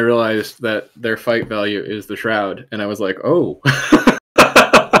 And then I realized that their fight value is the shroud. And I was like, oh.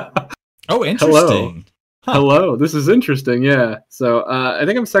 Oh, interesting. Huh. Hello, this is interesting, yeah. So I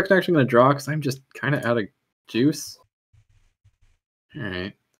think I'm second actually going to draw because I'm just kind of out of juice. All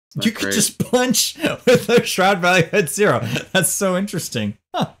right. You could just punch with a shroud value at 0. That's so interesting.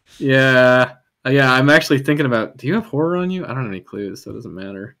 Huh. Yeah. Yeah, I'm actually thinking about, do you have horror on you? I don't have any clues, so it doesn't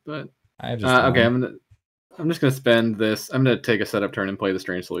matter. But I have just okay, I'm just going to spend this. I'm going to take a setup turn and play the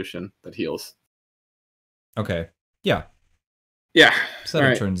Strange Solution that heals. Okay. Yeah. Yeah.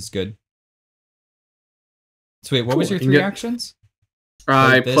 Setup turn is good. So wait, what was your 3 actions?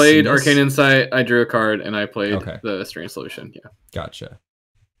 I played Arcane Insight, I drew a card, and I played the Strange Solution. Yeah. Gotcha.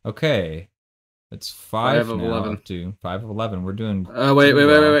 Okay. It's 5 of 11. 5 of 11. We're doing. Wait. What?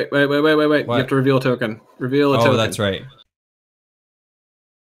 You have to reveal a token. Reveal a token. Oh, that's right.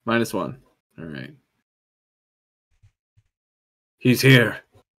 -1. All right. He's here.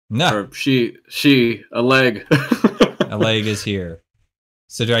 No. Or she, a leg. A leg is here.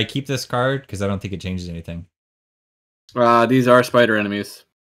 So do I keep this card? Because I don't think it changes anything. These are spider enemies.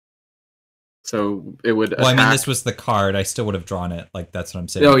 So it would. Well, attack. I mean, this was the card. I still would have drawn it. Like that's what I'm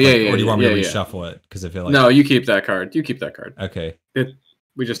saying. Oh yeah, Or do you want me to reshuffle it? Because I feel like no, you keep that card. You keep that card. Okay.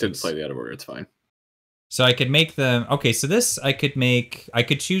 We just didn't play the out of order. It's fine. So I could make them. Okay, so this I could make. I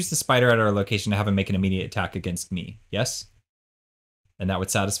could choose the spider at our location to have him make an immediate attack against me. Yes. And that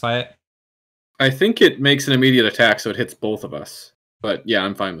would satisfy it. I think it makes an immediate attack, so it hits both of us. But yeah,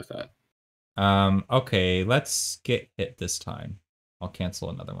 I'm fine with that. Okay, let's get hit this time. I'll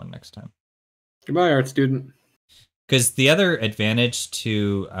cancel another one next time. Goodbye, art student. Because the other advantage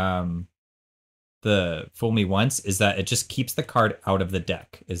to the Fool Me Once is that it just keeps the card out of the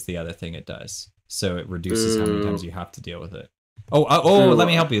deck, is the other thing it does. So it reduces how many times you have to deal with it. Oh, let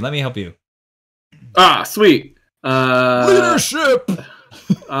me help you. Ah, sweet. Leadership!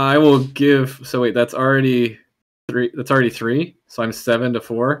 I will give... So wait, that's already 3. That's already 3. So I'm 7 to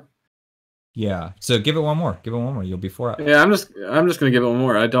 4. Yeah. So give it one more. You'll be 4 up. Yeah, I'm just gonna give it one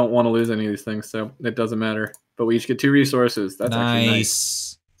more. I don't want to lose any of these things, so it doesn't matter. But we each get 2 resources. That's actually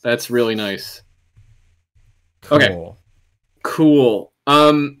nice. That's really nice. Cool. Okay. Cool.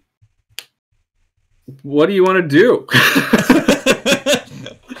 What do you want to do?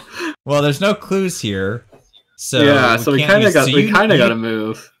 Well, there's no clues here. So yeah, so we kind of got to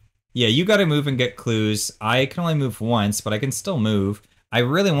move. Yeah, you got to move and get clues. I can only move once, but I can still move. I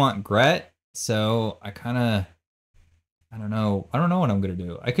really want Gret, so I don't know what I'm gonna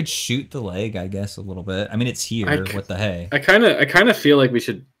do. I could shoot the leg, I guess, a little bit. I mean, it's here. What the hey? I kind of feel like we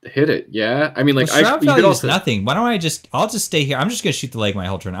should hit it. Yeah, I mean, like shroud value is nothing. Why don't I'll just stay here. I'm just gonna shoot the leg my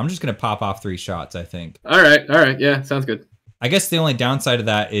whole turn. I'm just gonna pop off 3 shots. I think. All right. Yeah, sounds good. I guess the only downside of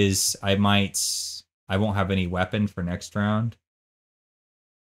that is I won't have any weapon for next round.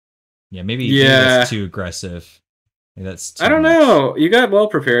 Yeah, maybe that's too aggressive. Maybe that's too I don't know. You got well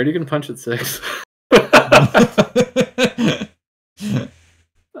prepared. You can punch at 6.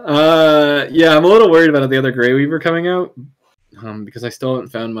 Yeah, I'm a little worried about the other Grey Weaver coming out. Because I still haven't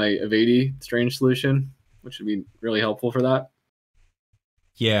found my Evadie Strange Solution, which would be really helpful for that.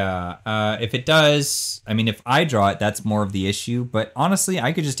 Yeah, if it does, I mean, if I draw it, that's more of the issue. But honestly,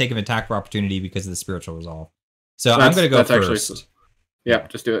 I could just take an attack for opportunity because of the Spiritual Resolve. So I'm going to go first. Yeah,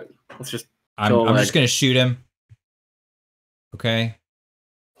 just do it. Let's just. I'm just going to shoot him. Okay.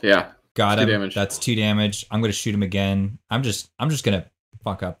 Yeah. Got him. 2 damage. That's 2 damage. I'm going to shoot him again. I'm just going to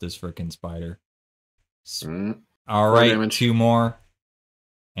fuck up this freaking spider. All right, damage. 2 more.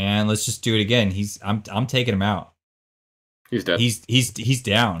 And let's just do it again. I'm taking him out. He's dead. He's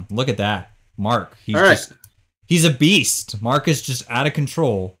down. Look at that. Mark. He's a beast. Mark is just out of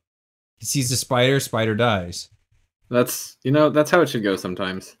control. He sees the spider dies. That's how it should go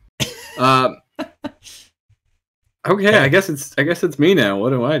sometimes. Okay, I guess it's me now.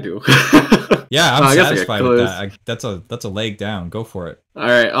 What do I do? Yeah, I'm satisfied with that. That's a leg down. Go for it. All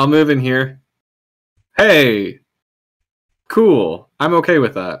right, I'll move in here. Hey, cool. I'm okay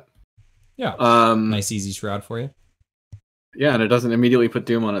with that. Yeah. Nice easy shroud for you. Yeah, and it doesn't immediately put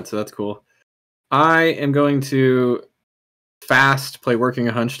doom on it, so that's cool. I am going to fast play Working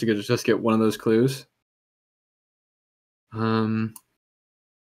a Hunch to just get one of those clues. And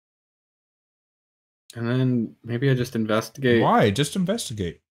then maybe I just investigate. Why? Just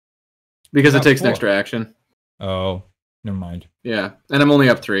investigate. Because it takes an extra action. Oh, never mind. Yeah, and I'm only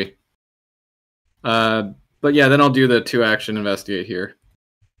up 3. But yeah, then I'll do the 2 action investigate here.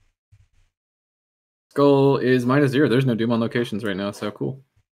 Skull is -0. There's no doom on locations right now, so cool.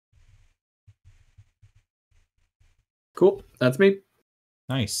 Cool. That's me.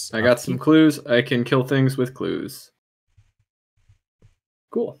 Nice. I got some clues. I can kill things with clues.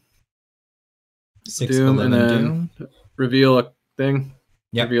 Cool. 6, Doom, 11 and then Doom. Reveal a thing.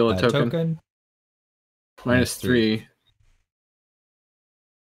 Yep, Reveal a token. -3.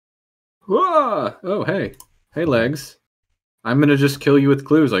 Whoa! Oh, hey. Hey, legs. I'm going to just kill you with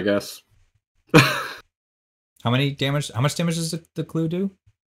clues, I guess. How much damage does the clue do?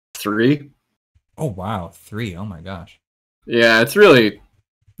 3. Oh, wow. 3. Oh, my gosh. Yeah, it's really...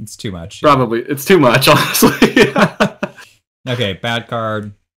 It's too much. Probably. It's too much, honestly. Okay, bad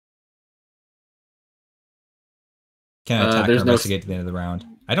card. Can I attack or investigate to the end of the round?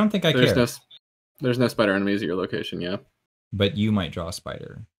 I don't think I care. There's no spider enemies at your location, yeah. But you might draw a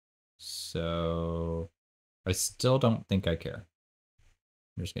spider. So I still don't think I care.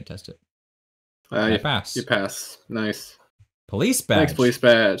 I'm just going to test it. I pass. You pass. Nice. Police badge. Thanks, police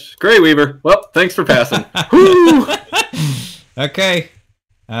badge. Great, Weaver. Well, thanks for passing. Okay.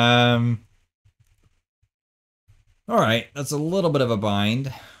 All right. That's a little bit of a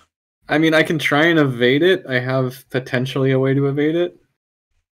bind. I mean, I can try and evade it. I have potentially a way to evade it.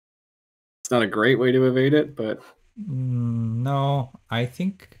 It's not a great way to evade it, but no, I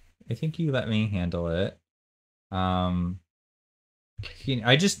think you let me handle it. I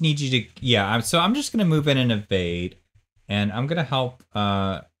just need you to so I'm just gonna move in and evade, and I'm gonna help.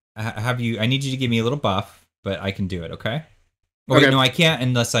 Have you? I need you to give me a little buff, but I can do it. Okay. Oh, okay. Wait, no, I can't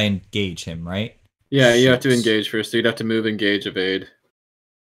unless I engage him, right? Yeah, you have to engage first. So you'd have to move, engage, evade.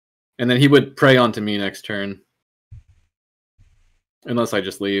 And then he would prey onto me next turn. Unless I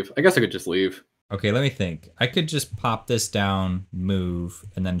just leave. I guess I could just leave. Okay, let me think. I could just pop this down, move,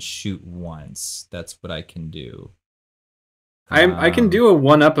 and then shoot once. That's what I can do. I can do a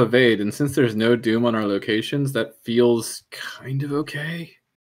 1-up evade, and since there's no doom on our locations, that feels kind of okay.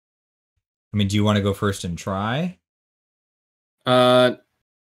 I mean, do you want to go first and try?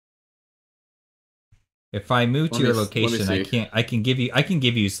 If I move to your location, I can give you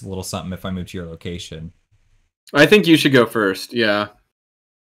a little something if I move to your location. I think you should go first. Yeah.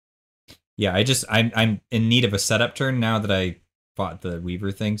 Yeah, I'm in need of a setup turn now that I fought the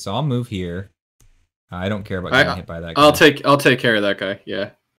Weaver thing, so I'll move here. I don't care about getting hit by that guy. I'll take care of that guy.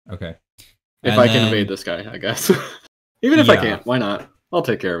 Yeah. Okay. If I can evade this guy, I guess. Even if I can't, why not? I'll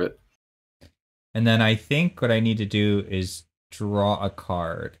take care of it. And then I think what I need to do is draw a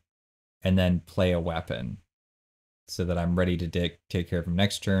card and then play a weapon so that I'm ready to take care of him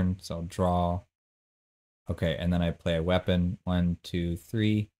next turn. So I'll draw. Okay, and then I play a weapon. 1, 2,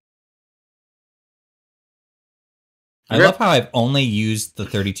 3. I love how I've only used the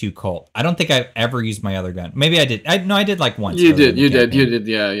 32 Colt. I don't think I've ever used my other gun. Maybe I did. I did like once. You did.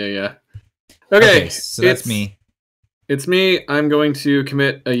 Yeah. Okay, so that's me. It's me. I'm going to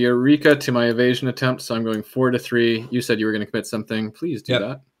commit a Eureka to my evasion attempt, so I'm going 4 to 3. You said you were going to commit something. Please do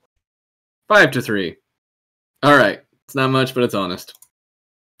that. 5 to 3. All right. It's not much, but it's honest.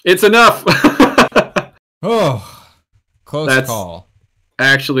 It's enough. Oh, close call.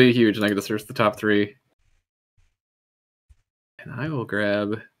 Actually huge, and I get to search the top 3. And I will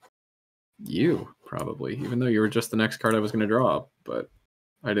grab you, probably, even though you were just the next card I was going to draw, but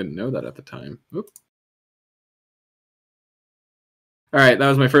I didn't know that at the time. Oop. All right, that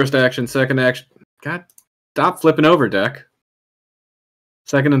was my first action. Second action. God, stop flipping over, deck.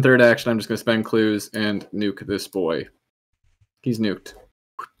 Second and third action, I'm just going to spend clues and nuke this boy. He's nuked.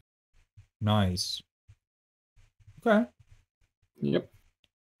 Nice. Okay. Yep.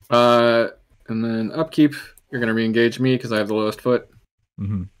 And then upkeep, you're going to re-engage me because I have the lowest foot.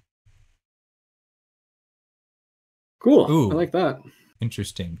 Mm-hmm. Cool. Ooh, I like that.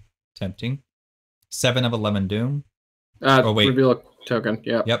 Interesting. Tempting. 7 of 11 Doom. Oh, wait. Reveal a token.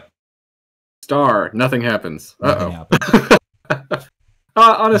 Yep. Star. Nothing happens. Nothing happens.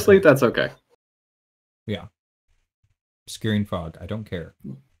 Honestly, that's okay. Yeah. Obscuring fog. I don't care.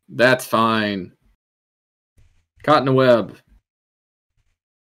 That's fine. Caught in a web.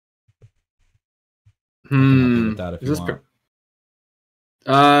 I can with that if you want.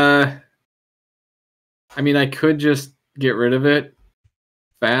 I mean, I could just get rid of it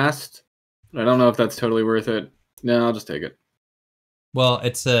fast. I don't know if that's totally worth it. No, I'll just take it. Well,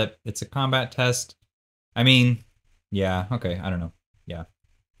 it's a combat test. I mean, yeah, okay, I don't know. Yeah.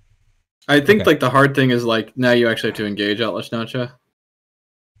 I think like the hard thing is like now you actually have to engage Outlash Nacha.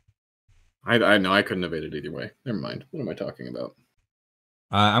 I know I couldn't evade it either way. Never mind. What am I talking about?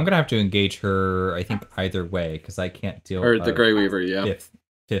 I'm gonna have to engage her. I think either way because I can't deal. Or the Grey Weaver, yeah.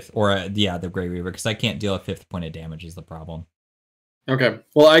 Fifth, or the Grey Weaver because I can't deal a 5th point of damage is the problem. Okay.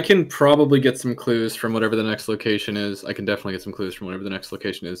 Well, I can probably get some clues from whatever the next location is. I can definitely get some clues from whatever the next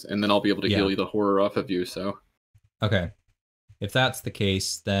location is, and then I'll be able to heal you the horror off of you. So. Okay. if that's the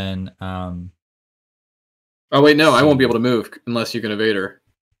case, then oh wait, no, I won't be able to move unless you can evade her.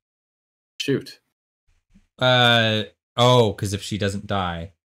 Shoot. Because if she doesn't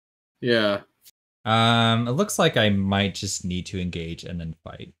die. Yeah. It looks like I might just need to engage and then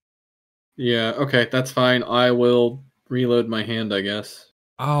fight. Yeah, okay, that's fine. I will reload my hand, I guess.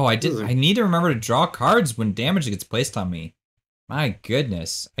 Oh, I need to remember to draw cards when damage gets placed on me. My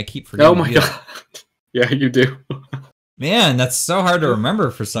goodness. I keep forgetting. Oh my god. Yeah, you do. Man, that's so hard to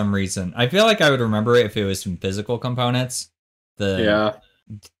remember for some reason. I feel like I would remember it if it was some physical components. The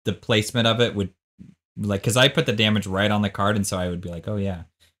placement of it would, like, because I put the damage right on the card, and so I would be like, oh yeah.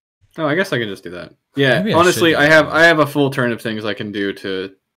 Oh, I guess I can just do that. Yeah, honestly, I have a full turn of things I can do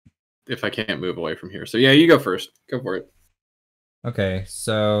to, if I can't move away from here. So yeah, you go first. Go for it. Okay,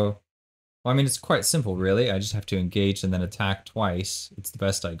 so, well, I mean, it's quite simple, really. I just have to engage and then attack twice. It's the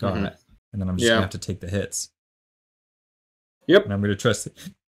best I got. And then I'm just going to have to take the hits. Yep. And I'm going to trust,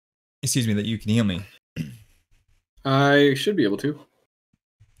 excuse me, that you can heal me. I should be able to.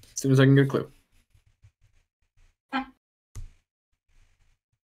 As soon as I can get a clue.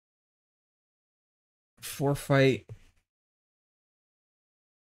 Forfeit.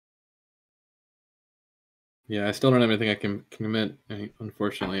 Yeah, I still don't have anything I can commit.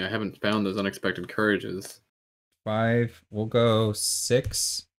 Unfortunately, I haven't found those unexpected courages. 5. We'll go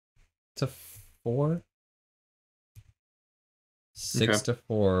 6 to 4. 6 to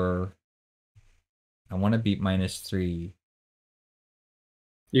 4. I want to beat -3.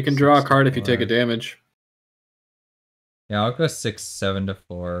 You can draw a card if you take a damage. Yeah, I'll go 6, 7 to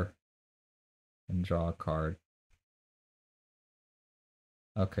 4. And draw a card.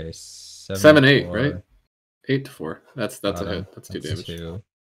 Okay, 7, 8, right? 8 to 4. That's a hit. That's 2 damage. 2.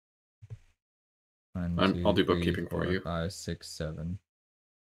 I'll do bookkeeping for you. 5, 6, 7.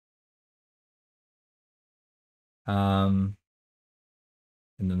 And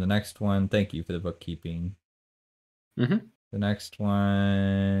then the next one, thank you for the bookkeeping. The next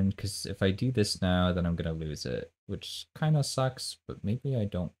one, because if I do this now, then I'm going to lose it, which kind of sucks, but maybe I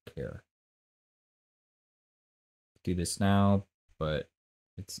don't care. Do this now, but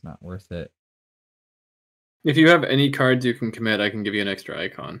it's not worth it. If you have any cards you can commit, I can give you an extra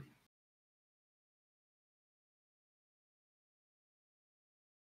icon.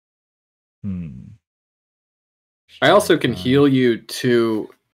 I also can heal you to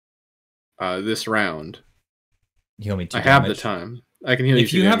this round. Heal me 2 damage. I have the time. I can heal you.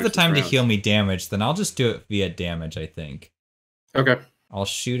 If you have the time to heal me damage, then I'll just do it via damage, I think. Okay. I'll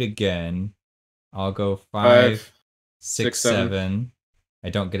shoot again. I'll go 5, 6, 7. I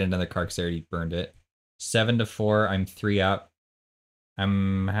don't get another card because I already burned it. 7 to 4. I'm 3 up.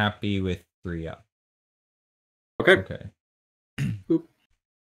 I'm happy with 3 up. Okay.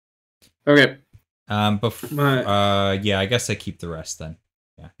 Okay. Yeah, I guess I keep the rest then.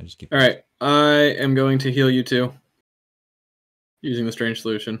 Yeah, I just keep. All right. I am going to heal you too. Using the strange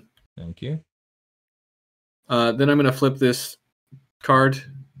solution. Thank you. Then I'm going to flip this card.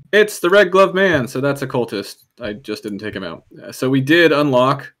 It's the Red Glove Man, so that's a cultist. I just didn't take him out. So we did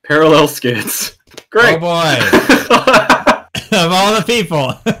unlock parallel skids. Great. Oh boy. Of all the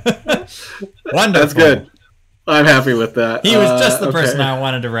people. Wonderful. That's good. I'm happy with that. He was just the person I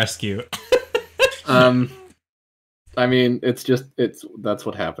wanted to rescue. I mean, that's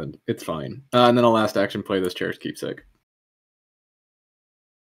what happened. It's fine. And then I'll last action play this Cherished Keepsake.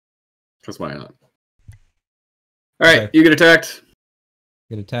 Because why not? Alright, you get attacked.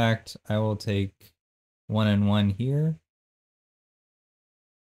 Get attacked. I will take 1 and 1 here.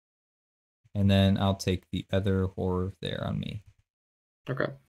 And then I'll take the other horror there on me. Okay.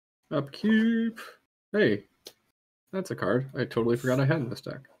 Upkeep. Hey, that's a card I totally forgot I had in this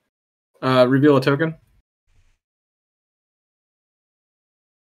deck. Reveal a token.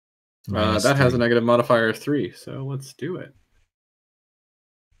 That has a negative modifier of 3, so let's do it.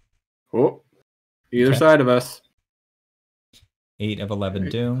 Oh, either side of us. 8 of 11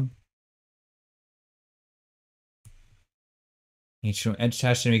 doom. Each edge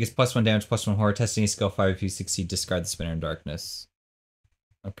attached enemy gets +1 damage, +1 horror. Test any skill 5. If you succeed, discard the spinner in darkness.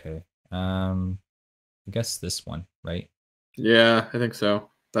 Okay. I guess this one, right? Yeah, I think so.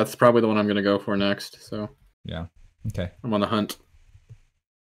 That's probably the one I'm going to go for next. So yeah. Okay. I'm on the hunt.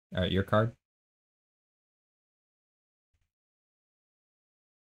 All right, your card.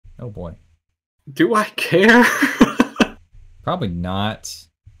 Oh boy. Do I care? Probably not.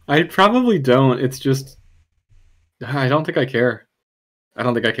 I probably don't. It's just I don't think I care. I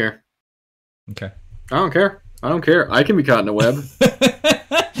don't think I care. Okay. I don't care. I don't care. I can be caught in a web.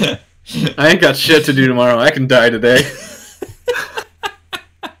 I ain't got shit to do tomorrow. I can die today.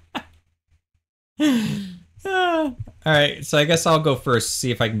 All All right, so I guess I'll go first,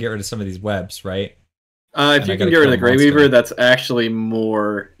 see if I can get rid of some of these webs, right? If you can get rid of the Grey Weaver, that's actually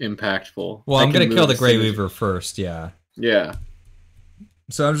more impactful. Well, I'm going to kill the Grey Weaver first, yeah. Yeah.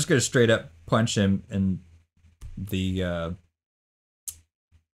 So I'm just going to straight up punch him in the...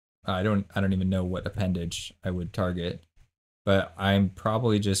 I don't even know what appendage I would target. But I'm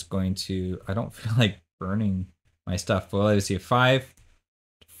probably just going to... I don't feel like burning my stuff. Well, let's see. 5,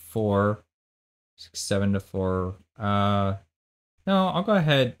 4, 6, 7 to 4. No, I'll go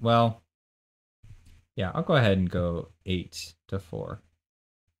ahead. Well, yeah, I'll go ahead and go 8 to 4.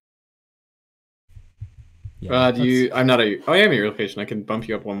 Yeah, I'm not I am at your location. I can bump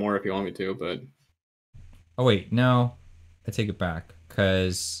you up one more if you want me to, but... Oh, wait. No. I take it back.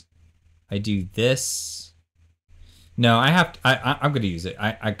 Because I do this... No, I'm going to use it.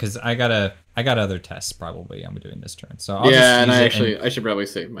 Because I got other tests probably I'm doing this turn. So I'll just use I should probably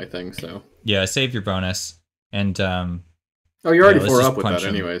save my thing, so. Yeah, save your bonus. And oh, you're already 4 up with that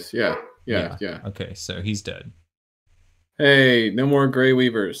anyways. Yeah. Okay, so he's dead. Hey, no more Grey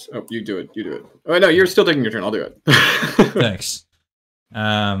Weavers. Oh, you do it. Oh no, you're still taking your turn. I'll do it. Thanks.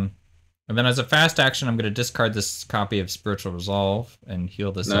 And then as a fast action, I'm going to discard this copy of Spiritual Resolve and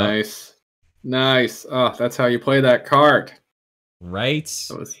heal this up. Nice. Oh, that's how you play that card. Right?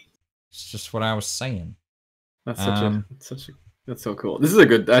 It's just what I was saying. That's that's so cool.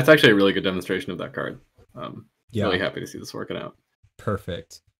 That's actually a really good demonstration of that card. Really happy to see this working out.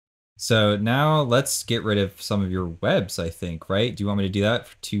 Perfect. So now let's get rid of some of your webs, I think, right? Do you want me to do that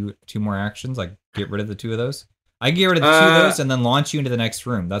for two more actions? Like get rid of the 2 of those? I can get rid of the 2 of those and then launch you into the next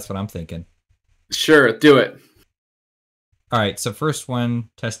room. That's what I'm thinking. Sure, do it. All right, so first one,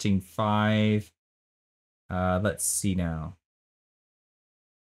 testing 5. Let's see now.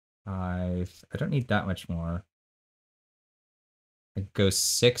 5. I don't need that much more. I go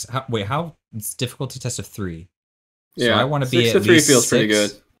 6. How? It's difficulty test of 3. So yeah, I want to be 6 to 3 feels pretty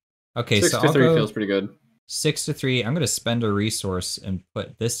good. Okay, 6 so to 3 feels pretty good. 6 to 3. I'm going to spend a resource and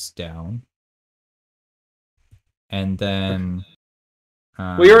put this down. And then...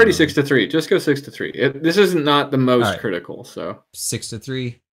 well, you're already 6 to 3. Just go 6 to 3. This is not the most critical, so... 6 to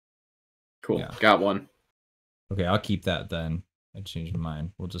 3. Cool, yeah. Got one. Okay, I'll keep that then. I changed my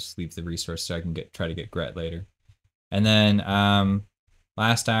mind. We'll just leave the resource so I can try to get Gret later. And then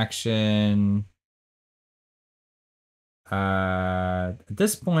last action... at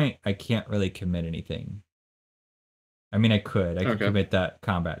this point, I can't really commit anything. I mean, I could. I could commit that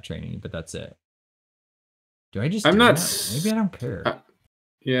combat training, but that's it. Do I just? Maybe I don't care.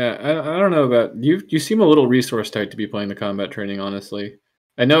 Yeah, I don't know about you. You seem a little resource tight to be playing the combat training. Honestly,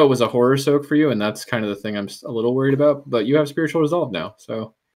 I know it was a horror soak for you, and that's kind of the thing I'm a little worried about. But you have spiritual resolve now,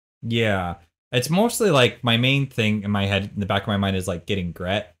 so yeah, it's mostly like my main thing in my head, in the back of my mind, is like getting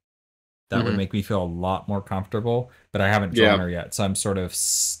Gret. That would make me feel a lot more comfortable, but I haven't drawn her yet, so I'm sort of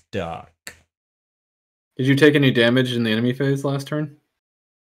stuck. Did you take any damage in the enemy phase last turn?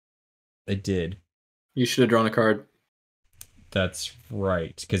 I did. You should have drawn a card. That's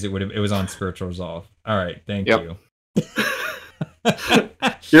right, because it was on Spiritual Resolve. All right, thank you.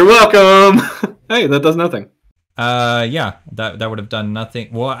 You're welcome. Hey, that does nothing. Yeah, that would have done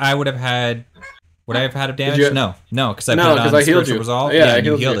nothing. Well, I would have had. Would I have had a damage? No, because I put it on Spiritual Resolve. Yeah,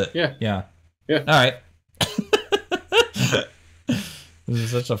 you healed it. Yeah. All right. This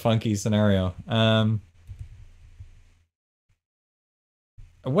is such a funky scenario.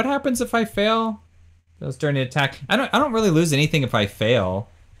 What happens if I fail? Those during the attack. I don't really lose anything if I fail.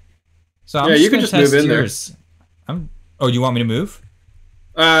 So I'm you can just move in there. Oh, you want me to move?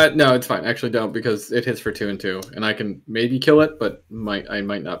 No, it's fine. Actually, don't, because it hits for 2 and 2, and I can maybe kill it, but I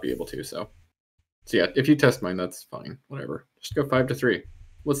might not be able to. So yeah, if you test mine, that's fine. Whatever. Just go 5 to 3.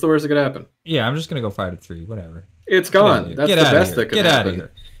 What's the worst that could happen? Yeah, I'm just gonna go 5 to 3. Whatever. It's gone. That's the best that could happen. Get out of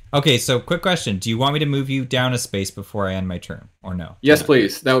here. Okay, so quick question. Do you want me to move you down a space before I end my turn, or no? Yes,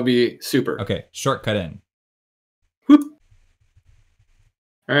 please. That would be super. Okay, shortcut in. Whoop.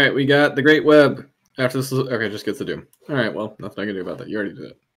 All right, we got the Great Web. After this, okay, just gets the Doom. All right, well, nothing I can do about that. You already did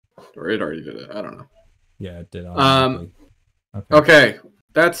it. Or it already did it. I don't know. Yeah, it did. Okay,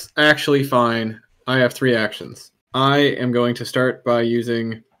 that's actually fine. I have 3 actions. I am going to start by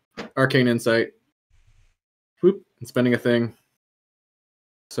using Arcane Insight. Whoop, and spending a thing.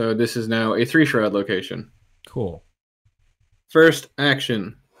 So this is now a 3 shroud location. Cool. First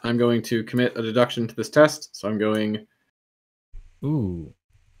action, I'm going to commit a deduction to this test. So I'm going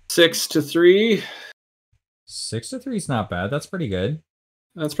 6 to 3. 6 to 3 is not bad. That's pretty good.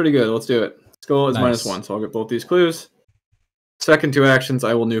 That's pretty good. Let's do it. Skull is -1, so I'll get both these clues. Second 2 actions,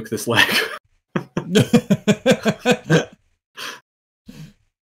 I will nuke this leg.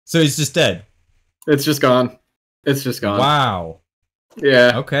 So he's just dead. It's just gone. It's just gone. Wow.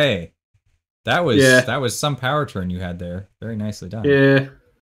 Yeah. Okay. That was some power turn you had there. Very nicely done. Yeah.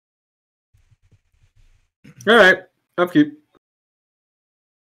 All right. Upkeep.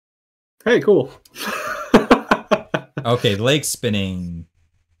 Hey, cool. Okay, lake spinning.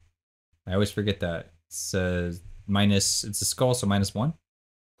 I always forget that. It's minus. It's a skull, so -1.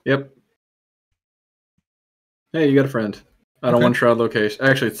 Yep. Hey, you got a friend. On a 1 shroud location.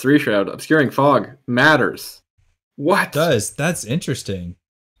 Actually, 3 shroud. Obscuring fog matters. What? Does. That's interesting.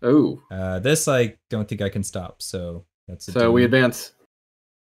 Oh. This I don't think I can stop, so that's a So we advance.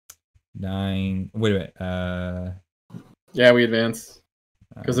 9. Wait a minute. Yeah, we advance.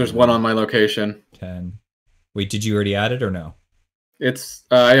 Because there's 1 on my location. 10. Wait, did you already add it or no? It's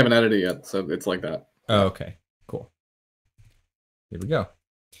I haven't added it yet, so it's like that. Oh, okay. Cool. Here we go.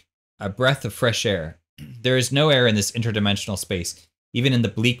 A breath of fresh air. There is no air in this interdimensional space. Even in the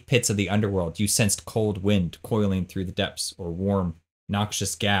bleak pits of the underworld, you sensed cold wind coiling through the depths, or warm,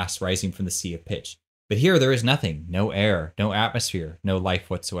 noxious gas rising from the sea of pitch. But here there is nothing. No air, no atmosphere, no life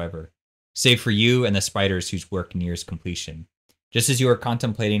whatsoever. Save for you and the spiders whose work nears completion. Just as you are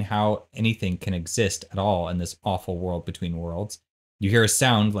contemplating how anything can exist at all in this awful world between worlds, you hear a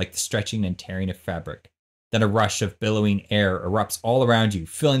sound like the stretching and tearing of fabric. Then a rush of billowing air erupts all around you,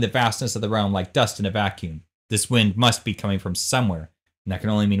 filling the vastness of the realm like dust in a vacuum. This wind must be coming from somewhere, and that can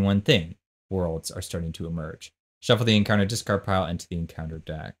only mean one thing. Worlds are starting to emerge. Shuffle the encounter discard pile into the encounter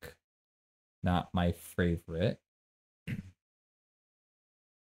deck. Not my favorite.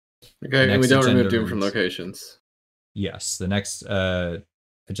 Okay, and we don't remove Doom from locations. Yes, the next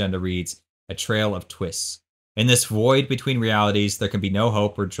agenda reads, A Trail of Twists. In this void between realities, there can be no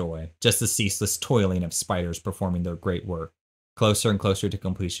hope or joy, just the ceaseless toiling of spiders performing their great work, closer and closer to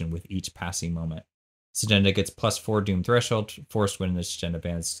completion with each passing moment. This agenda gets +4 Doom threshold. Forced when this agenda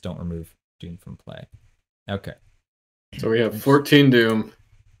bans don't remove Doom from play. Okay. So we have 14 Doom.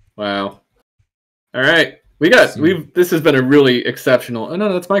 Wow. All right. This has been a really exceptional. Oh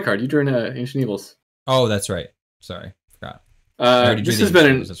no, that's my card. You drew in Ancient Evils. Oh, that's right. Sorry, forgot. This has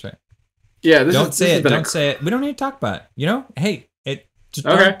been that's right. Yeah, don't say it. We don't need to talk about it. You know, hey, just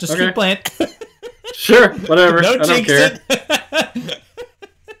keep playing. Sure, whatever. I don't care.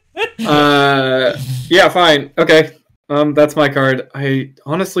 Yeah, fine. Okay. That's my card. I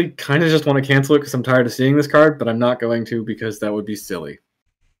honestly kind of just want to cancel it because I'm tired of seeing this card, but I'm not going to because that would be silly.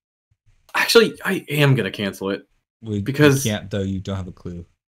 Actually, I am gonna cancel it because you can't though. You don't have a clue.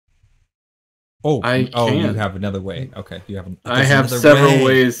 Oh, you have another way. Okay, you have. I have several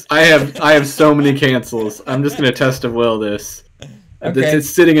ways. I have so many cancels. I'm just gonna test of will this. Okay. It's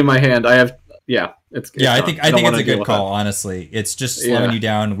sitting in my hand. I think it's a good call. Honestly, it's just slowing you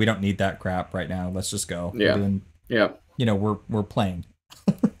down. We don't need that crap right now. Let's just go. Yeah. You know, we're playing.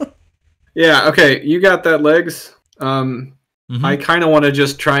 Yeah. Okay. You got that, legs. I kind of want to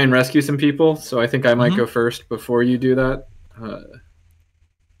just try and rescue some people, so I think I might go first before you do that.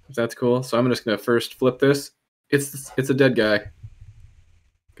 If that's cool. So I'm just gonna first flip this. It's a dead guy.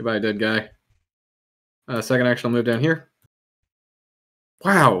 Goodbye, dead guy. Second action, I'll move down here.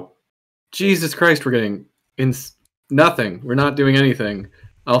 Wow. Jesus Christ, we're getting nothing. We're not doing anything.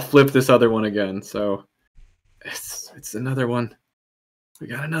 I'll flip this other one again. So it's another one. We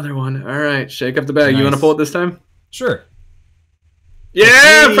got another one. All right, shake up the bag. Nice. You want to pull it this time? Sure.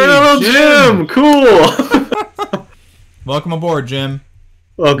 Yeah, hey, Fellow Jim. Cool. Welcome aboard, Jim.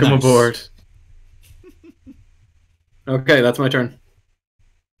 Welcome aboard. Okay, that's my turn.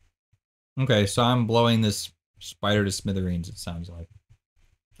 Okay, so I'm blowing this spider to smithereens, it sounds like.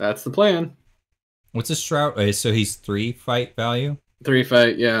 That's the plan. What's his shroud? So he's 3 fight value? 3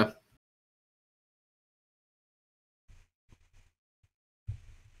 fight, yeah.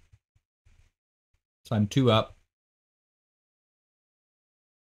 So I'm 2 up.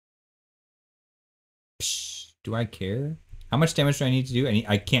 Psh, do I care? How much damage do I need to do?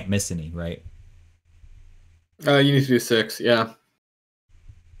 I can't miss any, right? You need to do 6, yeah.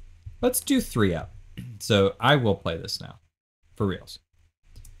 Let's do 3 up. So I will play this now. For reals.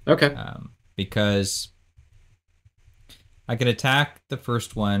 Okay. Because I can attack the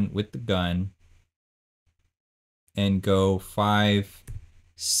first one with the gun and go 5,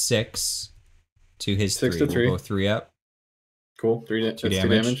 6 to his 6 3. to 3. We'll go 3 up. Cool. 2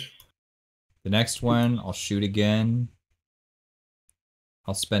 damage. The next one, I'll shoot again.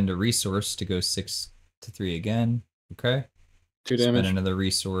 I'll spend a resource to go 6 to 3 again. Okay. 2 damage. Spend another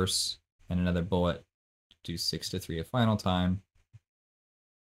resource and another bullet. Do 6 to 3 a final time.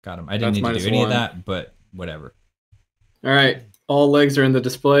 Got him. I didn't need to do any of that, but whatever. All right. All legs are in the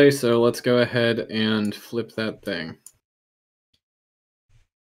display, so let's go ahead and flip that thing.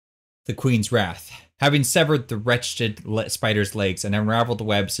 The Queen's Wrath. Having severed the wretched spider's legs and unraveled the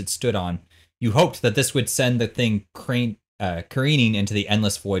webs it stood on, you hoped that this would send the thing careening into the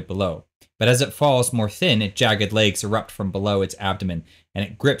endless void below. But as it falls more thin, its jagged legs erupt from below its abdomen, and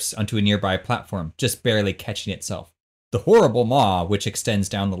it grips onto a nearby platform, just barely catching itself. The horrible maw, which extends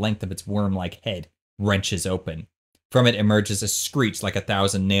down the length of its worm-like head, wrenches open. From it emerges a screech like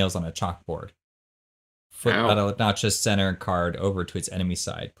 1,000 nails on a chalkboard. Flip that obnoxious center card over to its enemy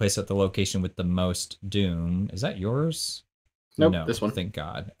side. Place it at the location with the most doom. Is that yours? Nope, no, this one. Thank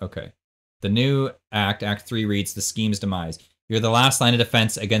God. Okay. The new Act 3 reads The Scheme's Demise. You're the last line of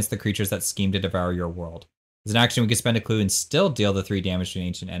defense against the creatures that scheme to devour your world. As an action, we can spend a clue and still deal the 3 damage to an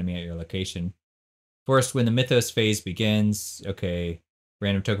ancient enemy at your location. First, when the Mythos phase begins, okay,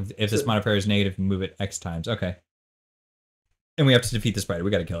 random token. If this modifier is negative, move it X times. Okay. And we have to defeat the spider. We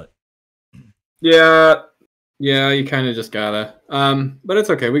gotta kill it. Yeah, you kind of just gotta. But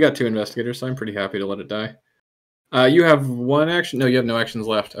it's okay. We got 2 investigators, so I'm pretty happy to let it die. You have 1 action. No, you have no actions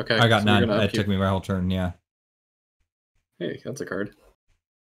left. Okay. I got none. It took me my whole turn, yeah. Hey, that's a card.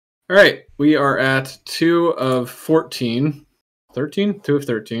 All right, we are at 2 of 14. 13? 2 of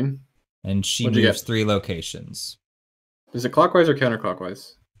 13. And she moves 3 locations. Is it clockwise or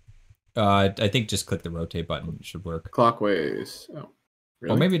counterclockwise? I think just click the rotate button. It should work. Clockwise. Oh,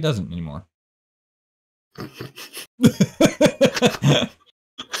 really? Well, maybe it doesn't anymore. It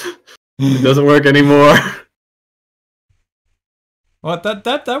doesn't work anymore. Well,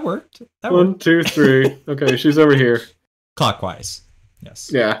 that worked. That 1, worked. 2, 3. Okay, she's over here. Clockwise. Yes.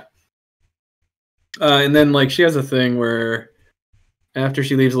 Yeah. And then, like, she has a thing where after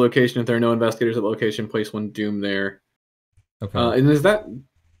she leaves the location, if there are no investigators at the location, place 1 doom there. Okay. And does that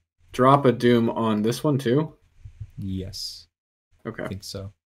drop a doom on this one, too? Yes. Okay. I think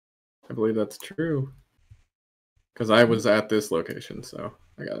so. I believe that's true. Because I was at this location, so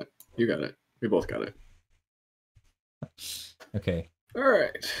I got it. You got it. We both got it. Okay. All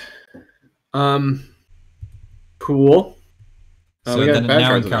right. Cool. So we got then bad now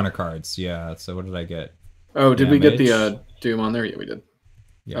cards encounter cards. Yeah. So what did I get? Oh, did we get the Damage. doom on there? Yeah, we did.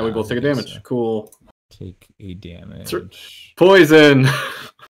 Yeah, Oh, we both take a I think damage. so. Cool. Take a damage. Poison.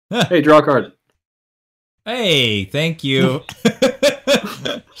 Hey, draw a card. Hey, thank you.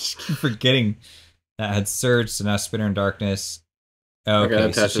 Just keep forgetting that had surged, so now Spinner in Darkness.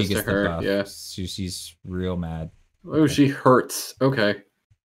 Okay, so she gets the buff. Yeah. She's real mad. Oh, she hurts. Okay.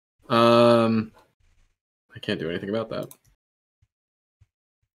 I can't do anything about that.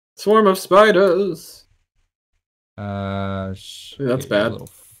 Swarm of spiders. That's bad. A little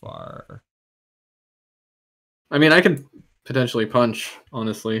far. I mean, I can potentially punch,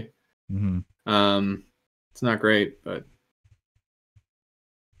 honestly. Mm-hmm. It's not great, but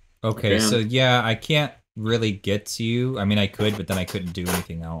okay. So yeah, I can't really get to you. I mean, I could, but then I couldn't do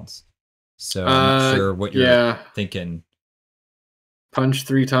anything else. So I'm not sure what you're thinking. Punch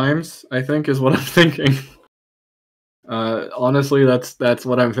 3 times, I think, is what I'm thinking. Honestly, that's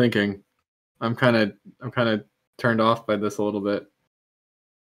what I'm thinking. I'm kind of turned off by this a little bit.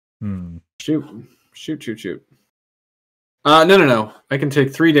 Shoot. No. I can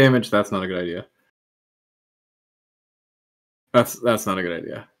take 3 damage. That's not a good idea. That's not a good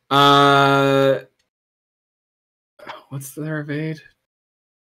idea. What's their evade?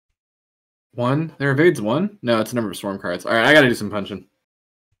 1? Their evade's 1? No, it's a number of storm cards. Alright, I gotta do some punching.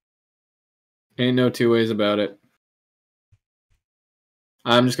 Ain't no 2 ways about it.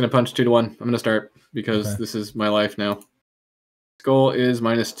 I'm just gonna punch 2 to 1. I'm gonna start because this is my life now. Skull is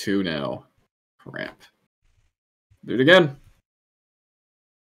 -2 now. Crap. Do it again.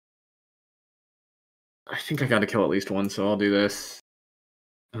 I think I gotta kill at least 1, so I'll do this.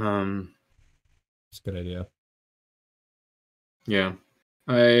 It's a good idea. Yeah.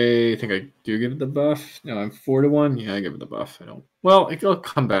 I think I do give it the buff. No, I'm 4 to 1. Yeah, I give it the buff. I don't. Well, it'll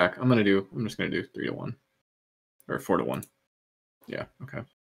come back. I'm just gonna do 3 to 1. Or 4 to 1. Yeah, okay.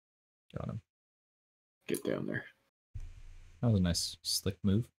 Got him. Get down there. That was a nice slick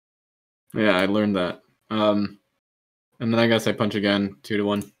move. Yeah, I learned that. And then I guess I punch again, 2 to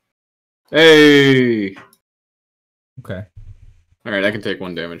 1. Hey! Okay. Alright, I can take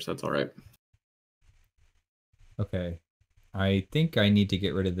 1 damage, that's alright. Okay. I think I need to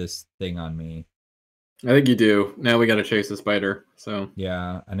get rid of this thing on me. I think you do. Now we gotta chase the spider, so.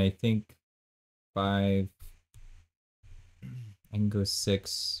 Yeah, and I think 5. I can go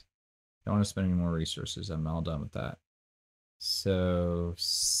 6. Don't want to spend any more resources. I'm all done with that. So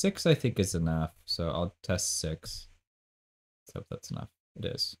 6 I think is enough. So I'll test 6. Let's hope that's enough. It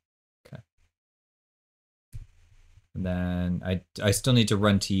is. Okay. And then I still need to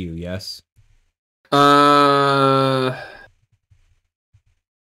run to you, yes?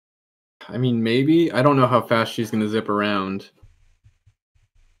 I mean, maybe. I don't know how fast she's going to zip around.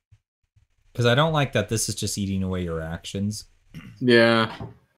 Because I don't like that this is just eating away your actions. Yeah.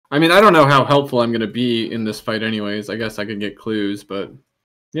 I mean, I don't know how helpful I'm going to be in this fight anyways. I guess I could get clues, but...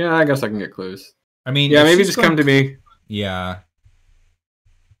 Yeah, I guess I can get clues. I mean... Yeah, maybe just come to me. Yeah.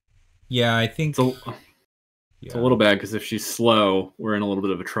 Yeah, I think... It's a little bad, because if she's slow, we're in a little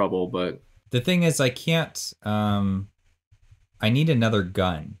bit of a trouble, but... The thing is, I can't... I need another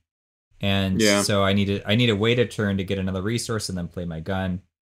gun. And so I need to wait a turn to get another resource and then play my gun.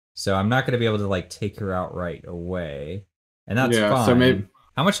 So I'm not going to be able to, like, take her out right away. And that's fine. So maybe...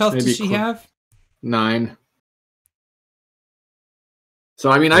 How much health does she have? 9. So,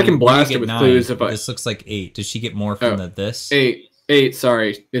 I mean, I can blast it with 9? clues if I... This looks like 8. Does she get more from this? 8,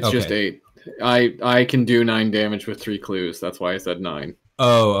 sorry. It's just 8. I can do 9 damage with 3 clues. That's why I said 9.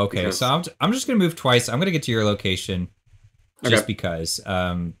 Oh, okay. Because... So I'm just going to move twice. I'm going to get to your location just because.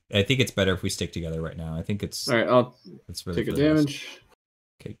 I think it's better if we stick together right now. I think it's... All right, it's really take a damage.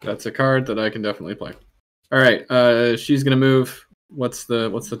 Okay, good. That's a card that I can definitely play. All right, she's going to move... What's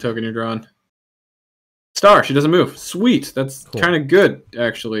the token you're drawing? Star. She doesn't move. Sweet. That's kind of good,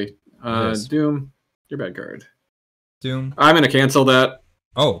 actually. Doom. Your bad card. Doom. I'm gonna cancel that.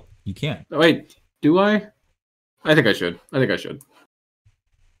 Oh, you can't. Oh, wait, do I? I think I should.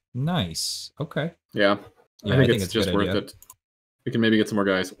 Nice. Okay. Yeah. I think it's just worth it. We can maybe get some more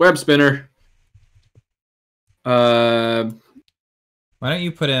guys. Web spinner. Why don't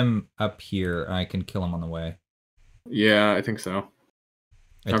you put him up here and I can kill him on the way? Yeah, I think so.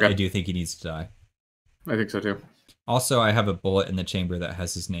 I do think he needs to die. I think so too. Also, I have a bullet in the chamber that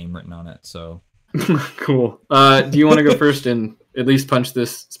has his name written on it, so... Cool. Do you want to go first and at least punch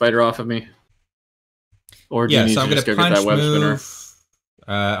this spider off of me? Or do you need to just go get that web spinner?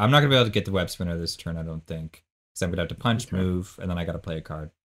 I'm not going to be able to get the web spinner this turn, I don't think. Because I'm going to have to punch, move, and then I got to play a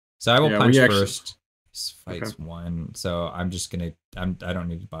card. So I will punch first. This fight's 1, so I'm just going to... I don't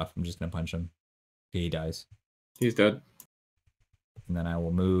need to buff, I'm just going to punch him. Okay, he dies. He's dead. And then I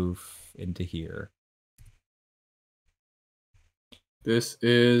will move into here. This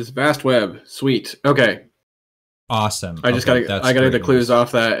is Vast Web. Sweet. Okay. Awesome. I just gotta get the clues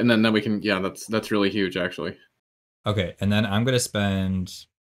off that, and then we can. Yeah, that's really huge, actually. Okay, and then I'm gonna spend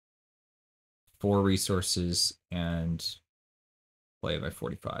 4 resources and play by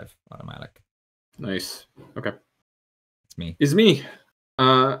 45 automatic. Nice. Okay. It's me. It's me.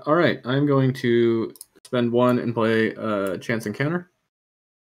 All right. I'm going to spend 1 and play Chance Encounter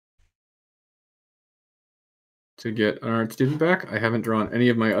to get our student back. I haven't drawn any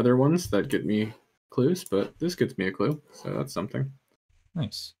of my other ones that get me clues, but this gets me a clue, so that's something.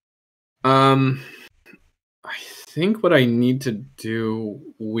 Nice. I think what I need to do,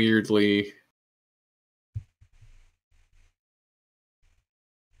 weirdly...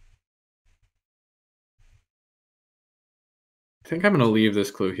 I think I'm going to leave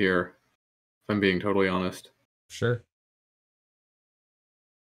this clue here, if I'm being totally honest. Sure.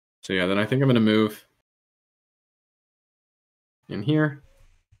 So yeah, then I think I'm going to move in here.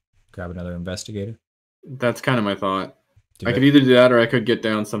 Grab another investigator. That's kind of my thought. I could either do that or I could get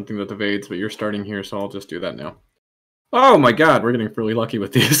down something that evades, but you're starting here, so I'll just do that now. Oh my god, we're getting really lucky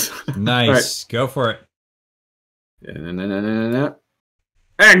with these. Nice. Go for it.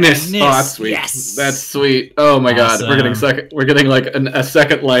 Agnes! Oh, that's sweet. Yes! That's sweet. Oh my god, we're getting like a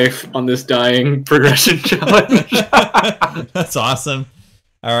second life on this dying progression challenge. That's awesome.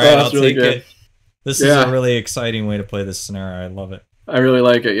 All right, I'll take it. This is a really exciting way to play this scenario. I love it. I really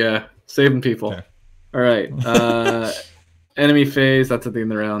like it, yeah. Saving people. Okay. All right. Enemy phase, that's at the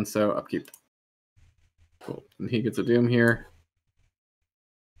end of the round, so upkeep. Cool. And he gets a doom here.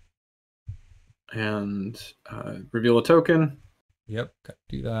 And reveal a token. Yep,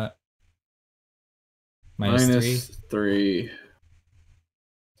 do that. Minus 3.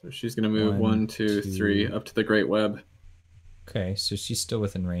 So she's going to move 1, 2, 3 up to the Great Web. Okay, so she's still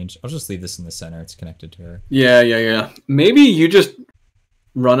within range. I'll just leave this in the center. It's connected to her. Yeah. Maybe you just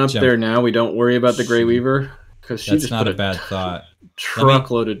run up there now. We don't worry about the Grey Weaver. Because she just not a bad thought.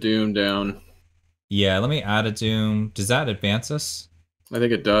 Truckload of Doom down. Yeah, let me add a Doom. Does that advance us? I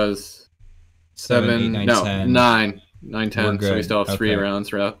think it does. 7, 8, 9, no, 10. 9, 10. So we still have 3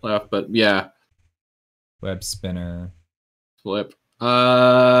 rounds left. But yeah. Web spinner. Flip.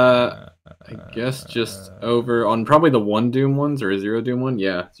 I guess just over on probably the 1 Doom ones or a 0 Doom one.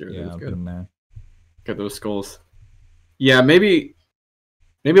 Yeah, 0 Doom's good. Put them there. Get those skulls. Yeah, maybe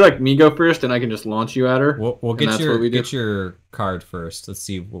like me go first, and I can just launch you at her. We'll get your card first. Let's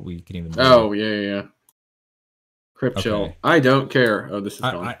see what we can even do. Oh yeah. Crypt Shell. I don't care. Oh, this is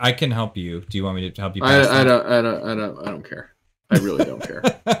gone. I can help you. Do you want me to help you? I don't care. I really don't care.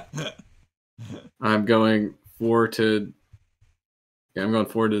 I'm going 4 to. Yeah, I'm going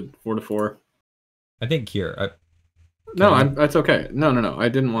 4 to 4. I think here. That's okay. No. I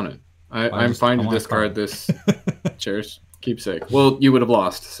didn't want it. I'm fine to discard this chair's keepsake. Well, you would have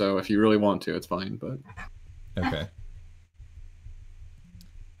lost, so if you really want to, it's fine. But okay.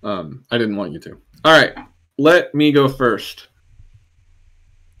 I didn't want you to. All right, let me go first.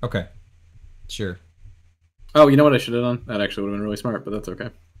 Okay. Sure. Oh, you know what I should have done? That actually would have been really smart, but that's okay.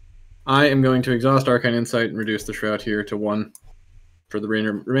 I am going to exhaust Arcane Insight and reduce the Shroud here to 1 for the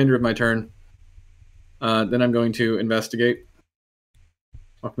remainder of my turn. Then I'm going to investigate.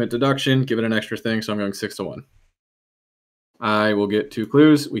 I'll commit deduction, give it an extra thing, so I'm going 6 to 1. I will get 2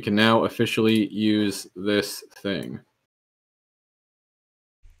 clues. We can now officially use this thing.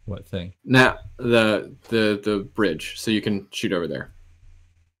 What thing? Now, the bridge, so you can shoot over there.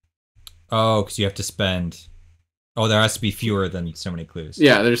 Oh, because you have to spend. Oh, there has to be fewer than so many clues.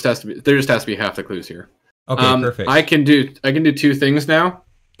 Yeah, there just has to be half the clues here. Okay, perfect. I can do 2 things now.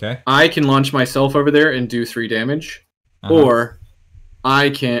 Okay. I can launch myself over there and do 3 damage, or I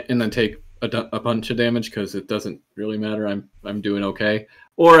can and then take a bunch of damage because it doesn't really matter. I'm doing okay.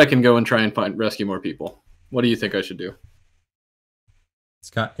 Or I can go and try and rescue more people. What do you think I should do? It's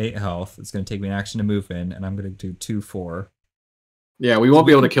got 8 health. It's going to take me an action to move in, and I'm going to do 2-4. Yeah, we won't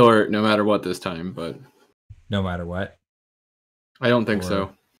be able to kill her no matter what this time, but no matter what. I don't think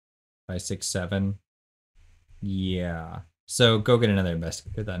so. 5, 6, 7. Yeah. So go get another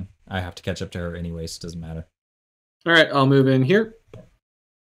investigator then. I have to catch up to her anyways. It doesn't matter. All right, I'll move in here.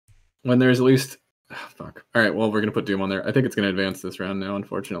 When there's at least... Oh, fuck. All right, well, we're going to put Doom on there. I think it's going to advance this round now,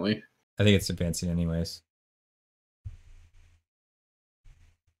 unfortunately. I think it's advancing anyways.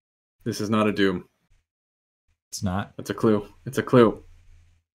 This is not a Doom. It's not? It's a clue. It's a clue.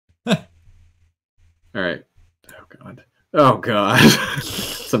 All right. Oh, God. Oh, God.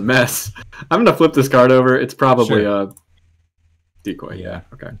 It's a mess. I'm going to flip this card over. It's probably a decoy. Yeah.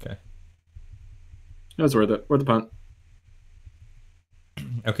 Okay. It was worth it. Worth the punt.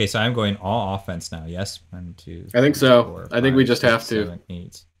 Okay, so I'm going all offense now, yes? 1, 2, 3, I think so. 4, 5, I think we just 6, have to. 7,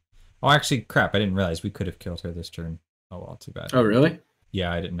 8. Oh, actually, crap. I didn't realize we could have killed her this turn. Oh, well, too bad. Oh, really?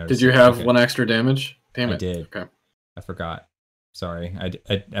 Yeah, I didn't notice. Did you have 1 extra damage? Damn it. I did. Okay. I forgot. Sorry.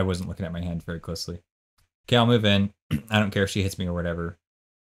 I wasn't looking at my hand very closely. Okay, I'll move in. I don't care if she hits me or whatever.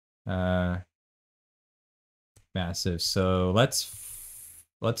 Massive. So let's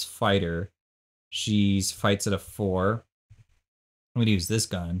fight her. She's fights at a 4. I'm going to use this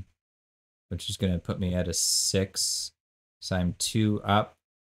gun, which is going to put me at a 6. So I'm 2 up,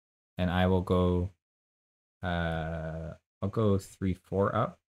 and I will go, I'll go 3, 4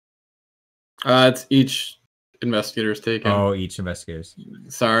 up. It's each investigator's taken. Oh, each investigator's.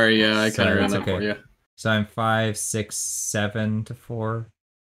 Sorry, yeah, I kind of ran that for you. So I'm 5, 6, 7 to 4.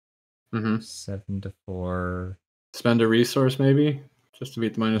 7 to 4. Spend a resource, maybe? Just to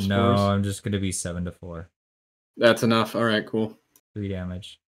beat the -4s? No, I'm just going to be 7 to 4. That's enough. All right, cool. 3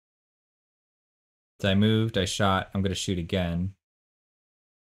 damage. So I moved, I shot, I'm going to shoot again.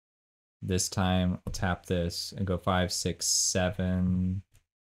 This time, I'll tap this and go 5, 6, 7.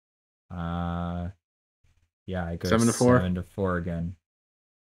 Yeah, I go 7 to 4. 7 to 4 again.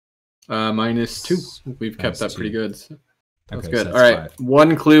 -2. We've kept that pretty good. That's good. So all right, 5.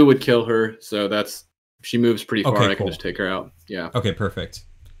 1 clue would kill her, so she moves pretty far. Okay, I can just take her out. Yeah. Okay, perfect.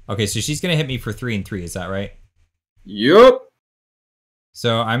 Okay, so she's gonna hit me for 3 and 3. Is that right? Yup.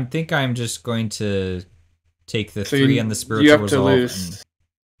 So I think I'm just going to take the 3 and the spiritual you have resolve. To lose...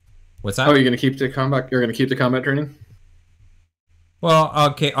 What's that? Oh, you're gonna keep the combat. You're gonna keep the combat training. Well,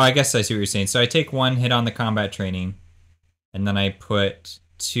 okay. Oh, I guess I see what you're saying. So I take 1 hit on the combat training, and then I put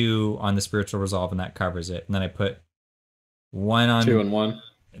 2 on the spiritual resolve, and that covers it. And then I put 1 on 2 and 1.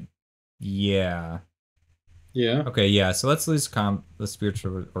 Yeah. Yeah. Okay. Yeah. So let's lose the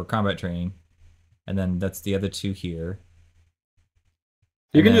spiritual or combat training, and then that's the other 2 here.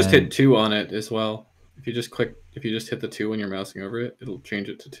 You can just hit 2 on it as well. If you just hit the 2 when you're mousing over it, it'll change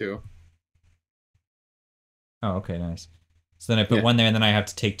it to 2. Oh, okay, nice. So then I put 1 there, and then I have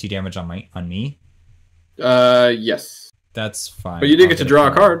to take 2 damage on me. Yes. That's fine. But you did get to draw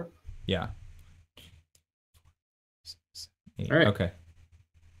a card. Yeah. 8. All right. Okay.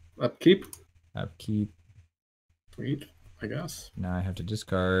 Upkeep. Sweet, I guess. Now I have to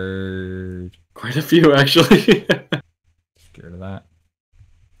discard. Quite a few, actually. Scared of that.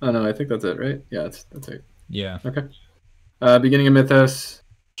 Oh no, I think that's it, right? Yeah, that's it. Yeah. Okay. Beginning of Mythos.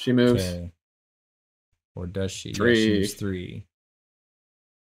 She moves. Okay. Or does she? 3. Yeah, she moves 3.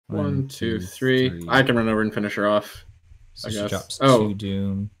 1, 2, 3. I can run over and finish her off. So I she guess. drops 2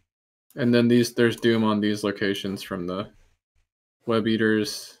 Doom. And then there's Doom on these locations from the Web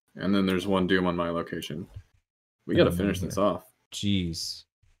Eaters. And then there's one doom on my location. We got to finish this off. Jeez.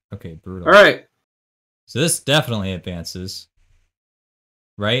 Okay, brutal. All right. So this definitely advances.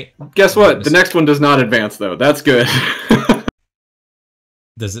 Right? Guess what? The next one does not advance, though. That's good.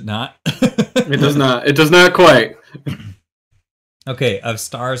 Does it not? It does not. It does not quite. Okay, of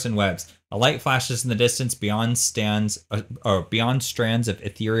stars and webs. A light flashes in the distance beyond strands of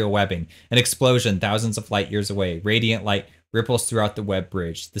ethereal webbing. An explosion thousands of light years away. Radiant light ripples throughout the web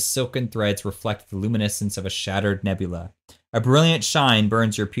bridge. The silken threads reflect the luminescence of a shattered nebula. A brilliant shine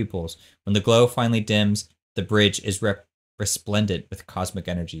burns your pupils. When the glow finally dims, the bridge is resplendent with cosmic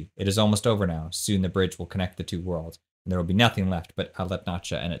energy. It is almost over now. Soon the bridge will connect the two worlds, and there will be nothing left but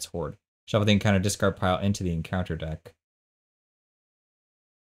Aletnacha and its horde. Shuffle the encounter discard pile into the encounter deck.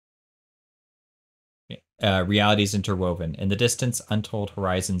 Realities interwoven. In the distance, untold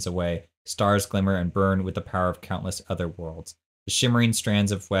horizons away, stars glimmer and burn with the power of countless other worlds. The shimmering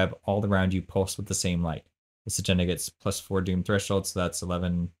strands of web all around you pulse with the same light. This agenda gets +4 doom threshold, so that's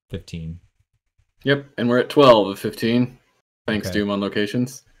 11, 15. Yep, and we're at 12 of 15. Thanks, Okay. Doom on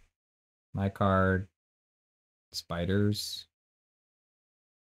locations. My card. Spiders.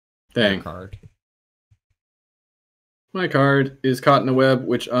 Dang. My card. My card is Caught in a Web,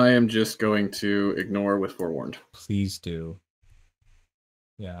 which I am just going to ignore with Forewarned. Please do.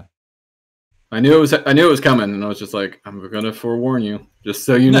 Yeah. I knew it was coming, and I was just like, I'm gonna forewarn you, just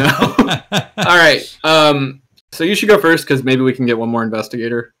so you know. All right. So you should go first, because maybe we can get one more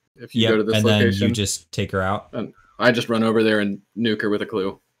investigator if you go to this and location. then you just take her out. And I just run over there and nuke her with a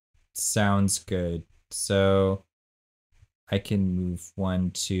clue. Sounds good. So I can move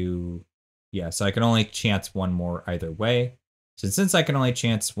 1, 2. Yeah, so I can only chance one more either way. So since I can only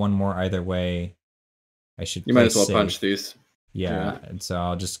chance one more either way, I should. You might as well safe. punch these. Yeah, and so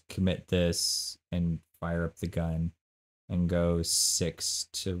I'll just commit this and fire up the gun and go 6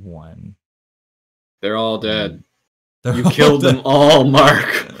 to 1. They're all dead. You killed them all,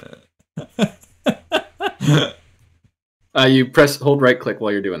 Mark. You hold right click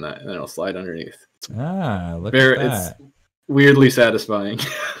while you're doing that, and then it'll slide underneath. Look at that. It's weirdly satisfying.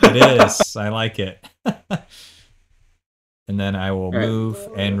 It is. I like it. And then I will move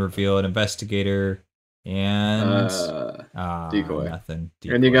and reveal an investigator and decoy. Nothing.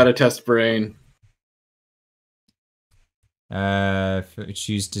 Decoy. And you got to test brain.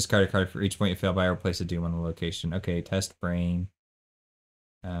 Choose discard a card for each point you fail by, or place a doom on the location. Okay, test brain.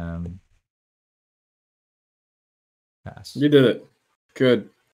 Pass. You did it. Good.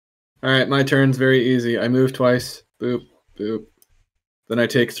 All right, my turn's very easy. I move twice. Boop, boop. Then I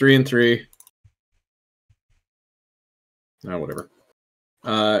take 3 and 3. Oh, whatever.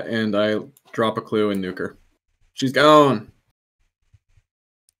 And I drop a clue and nuke her. She's gone.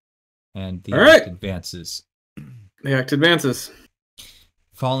 And the act advances. The act advances.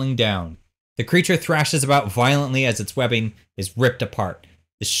 Falling down. The creature thrashes about violently as its webbing is ripped apart.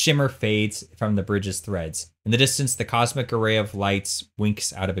 The shimmer fades from the bridge's threads. In the distance, the cosmic array of lights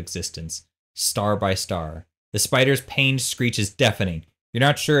winks out of existence, star by star. The spider's pained screech is deafening. You're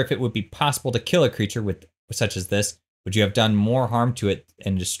not sure if it would be possible to kill a creature with such as this. Would you have done more harm to it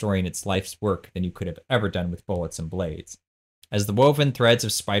in destroying its life's work than you could have ever done with bullets and blades? As the woven threads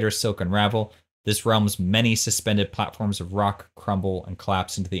of spider silk unravel, this realm's many suspended platforms of rock crumble and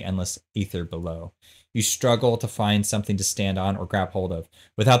collapse into the endless ether below. You struggle to find something to stand on or grab hold of.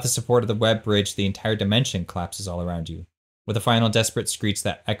 Without the support of the web bridge, the entire dimension collapses all around you. With a final desperate screech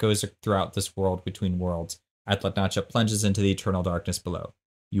that echoes throughout this world between worlds, Aletnacha plunges into the eternal darkness below.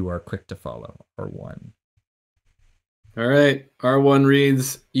 You are quick to follow. R1. All right. R1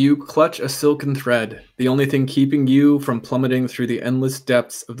 reads, you clutch a silken thread, the only thing keeping you from plummeting through the endless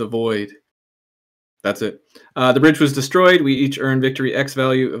depths of the void. That's it. The bridge was destroyed. We each earn victory X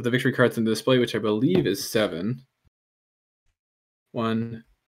value of the victory cards in the display, which I believe is 7. 1,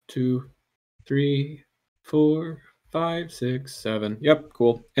 2, 3, 4, 5, 6, 7. Yep,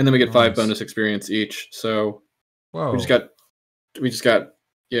 cool. And then we get 5 bonus experience each. So we just got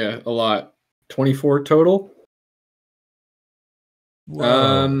a lot. 24 total.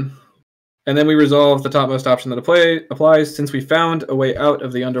 And then we resolve the topmost option that applies. Since we found a way out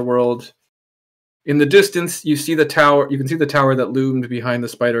of the underworld, in the distance you see the tower. You can see the tower that loomed behind the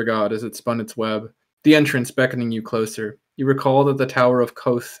spider god as it spun its web. The entrance beckoning you closer. You recall that the Tower of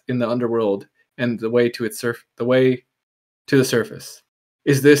Koth in the underworld and the way to the surface.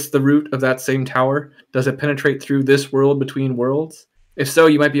 Is this the root of that same tower? Does it penetrate through this world between worlds? If so,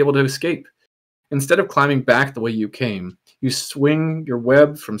 you might be able to escape. Instead of climbing back the way you came, you swing your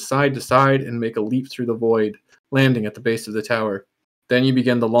web from side to side and make a leap through the void, landing at the base of the tower. Then you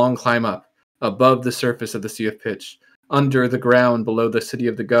begin the long climb up, above the surface of the Sea of Pitch. under the ground below the city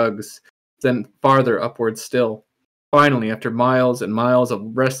of the Gugs, then farther upwards still. Finally, after miles and miles of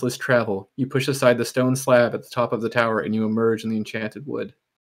restless travel, you push aside the stone slab at the top of the tower and you emerge in the enchanted wood.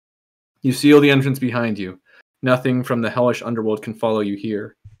 You seal the entrance behind you. Nothing from the hellish underworld can follow you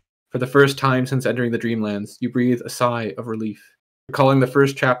here. For the first time since entering the Dreamlands, you breathe a sigh of relief. Recalling the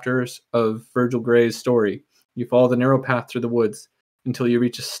first chapters of Virgil Gray's story, you follow the narrow path through the woods until you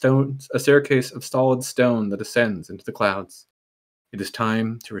reach a staircase of solid stone that ascends into the clouds. It is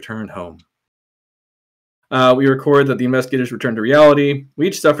time to return home. We record that the investigators return to reality. We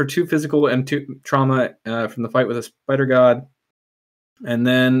each suffer 2 physical and 2 trauma from the fight with a spider god. And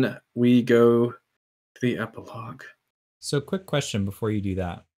then we go to the epilogue. So quick question before you do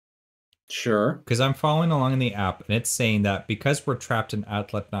that. Sure. Because I'm following along in the app, and it's saying that because we're trapped in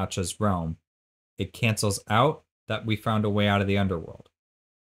Atletnacha's realm, it cancels out that we found a way out of the underworld.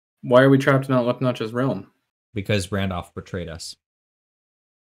 Why are we trapped in Atletnacha's realm? Because Randolph betrayed us.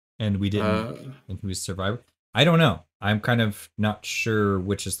 And we didn't, and he was a survivor. I don't know. I'm kind of not sure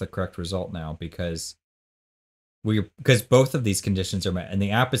which is the correct result now because both of these conditions are met. And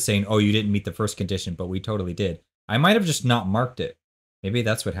the app is saying, oh, you didn't meet the first condition, but we totally did. I might have just not marked it. Maybe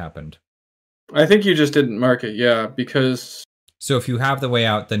that's what happened. I think you just didn't mark it, yeah, because... So if you have the way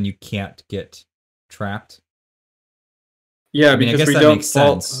out, then you can't get trapped? Yeah, I mean, because I guess that makes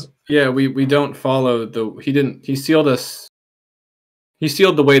sense. Yeah, we don't follow the... He sealed us... He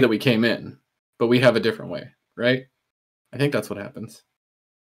sealed the way that we came in, but we have a different way, right? I think that's what happens.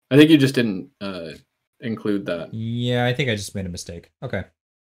 I think you just didn't include that. Yeah, I think I just made a mistake. Okay.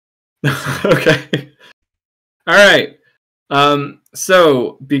 Okay. All right.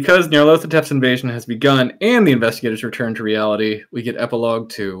 So, because Nyarlathotep's invasion has begun and the investigators return to reality, we get Epilogue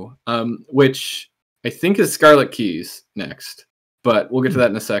 2, which I think is Scarlet Keys next, but we'll get to that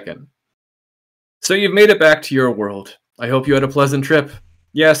in a second. So you've made it back to your world. I hope you had a pleasant trip.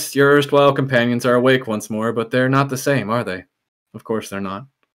 Yes, your erstwhile companions are awake once more, but they're not the same, are they? Of course they're not.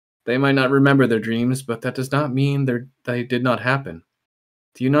 They might not remember their dreams, but that does not mean they did not happen.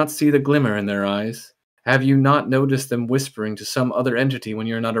 Do you not see the glimmer in their eyes? Have you not noticed them whispering to some other entity when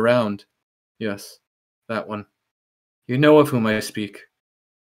you're not around? Yes, that one. You know of whom I speak.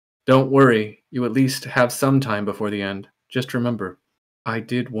 Don't worry, you at least have some time before the end. Just remember, I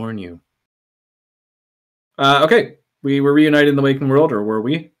did warn you. Okay, we were reunited in the waking world, or were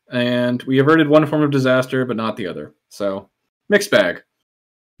we? And we averted one form of disaster, but not the other. So, mixed bag.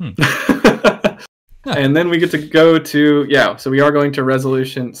 And then we get to go to, so we are going to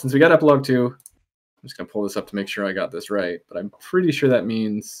resolution. Since we got Epilogue 2, I'm just going to pull this up to make sure I got this right, but I'm pretty sure that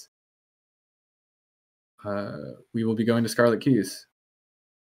means we will be going to Scarlet Keys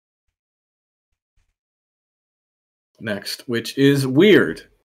next, which is weird.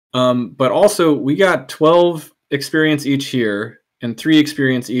 But also, we got 12 experience each here and 3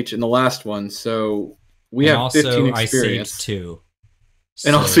 experience each in the last one, so we have 15 experience. I saved 2.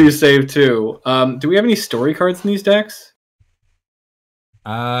 And also you saved 2. Do we have any story cards in these decks?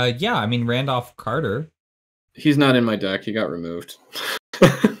 Yeah, I mean Randolph Carter. He's not in my deck. He got removed.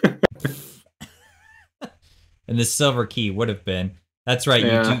 And the silver key would have been. That's right.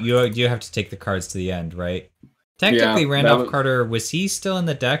 Yeah. You have to take the cards to the end, right? Technically, Randolph Carter, was he still in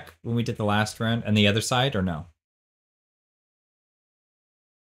the deck when we did the last round and the other side, or no?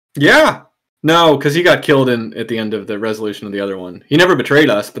 Yeah. No, because he got killed at the end of the resolution of the other one. He never betrayed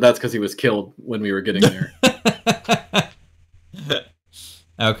us, but that's because he was killed when we were getting there.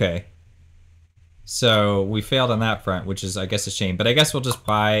 Okay. So we failed on that front, which is, I guess, a shame. But I guess we'll just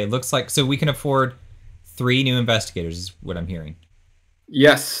buy... Looks like... So we can afford 3 new investigators, is what I'm hearing.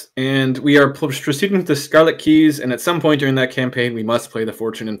 Yes, and we are proceeding with the Scarlet Keys, and at some point during that campaign, we must play the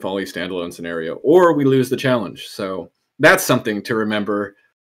Fortune and Folly standalone scenario, or we lose the challenge. So that's something to remember,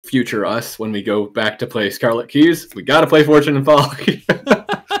 future us, when we go back to play Scarlet Keys. We got to play Fortune and Folly.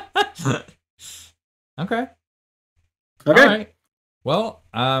 Okay. All right. Well,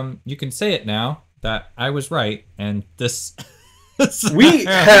 you can say it now that I was right, and this... we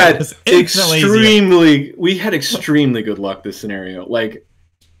had extremely good luck this scenario. Like,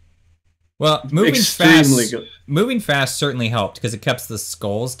 well, moving fast certainly helped because it kept the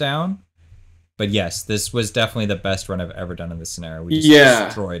skulls down. But yes, this was definitely the best run I've ever done in this scenario. We just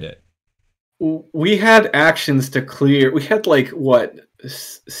destroyed it. We had actions to clear. We had like what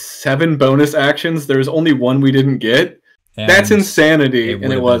 7 bonus actions. There was only 1 we didn't get. And that's insanity.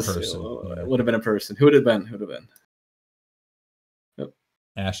 And it would have been a person. Who would it have been?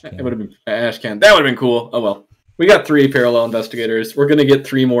 Ashcan. It would have been Ashcan. That would have been cool. Oh well. We got 3 parallel investigators. We're going to get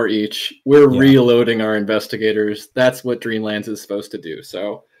 3 more each. We're reloading our investigators. That's what Dreamlands is supposed to do.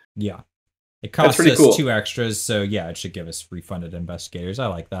 So yeah. It costs pretty us cool. 2 extras, so yeah, it should give us refunded investigators. I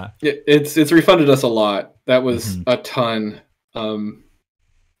like that. It's refunded us a lot. That was a ton.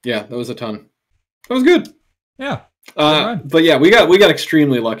 Yeah, that was a ton. That was good. Yeah. But yeah, we got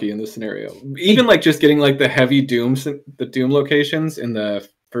extremely lucky in this scenario. Even like just getting like the heavy Doom locations in the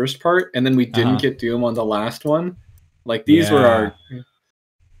first part, and then we didn't get Doom on the last one. Like these were our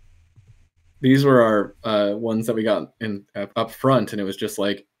ones that we got in up front, and it was just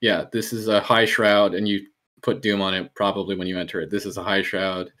like, yeah, this is a high shroud, and you put Doom on it probably when you enter it. This is a high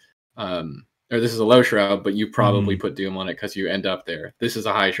shroud, or this is a low shroud, but you probably put Doom on it because you end up there. This is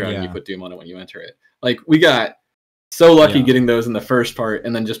a high shroud, and you put Doom on it when you enter it. Like we got so lucky getting those in the first part,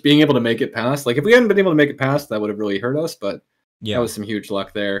 and then just being able to make it past. Like if we hadn't been able to make it past, that would have really hurt us. But that was some huge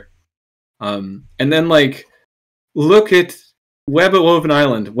luck there. And then like look at Web-Woven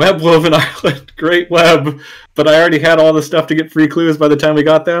Island, great web. But I already had all the stuff to get free clues by the time we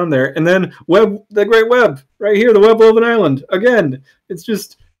got down there. And then the Great Web right here, the Web-Woven Island again. It's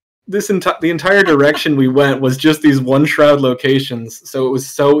just the entire direction we went was just these one shroud locations. So it was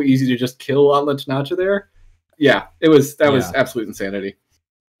so easy to just kill Nacha there. Yeah, that was absolute insanity.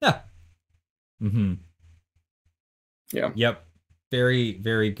 Yeah. Mm-hmm. Yeah. Yep. Very,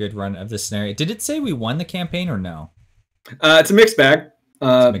 very good run of this scenario. Did it say we won the campaign or no? It's a mixed bag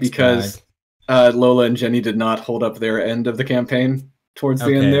because Lola and Jenny did not hold up their end of the campaign towards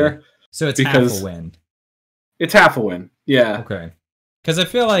the end there. So it's half a win. It's half a win. Yeah. Okay. Because I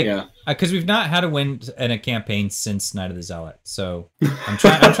feel like because we've not had a win in a campaign since Night of the Zealot, so I'm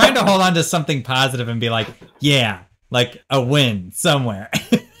trying to hold on to something positive and be like, yeah, like a win somewhere.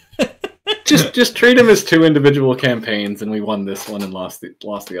 just treat them as 2 individual campaigns, and we won this one and lost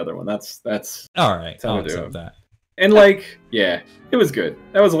the other one. That's all right. That's how I'll we do accept that. And like, yeah, it was good.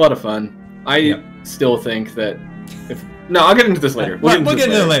 That was a lot of fun. I still think that I'll get into this later. We'll get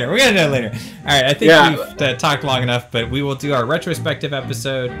into it later. All right, I think we've talked long enough, but we will do our retrospective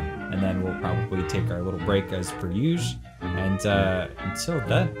episode, and then we'll probably take our little break as per usual. And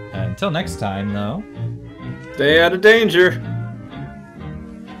until next time, though, stay out of danger.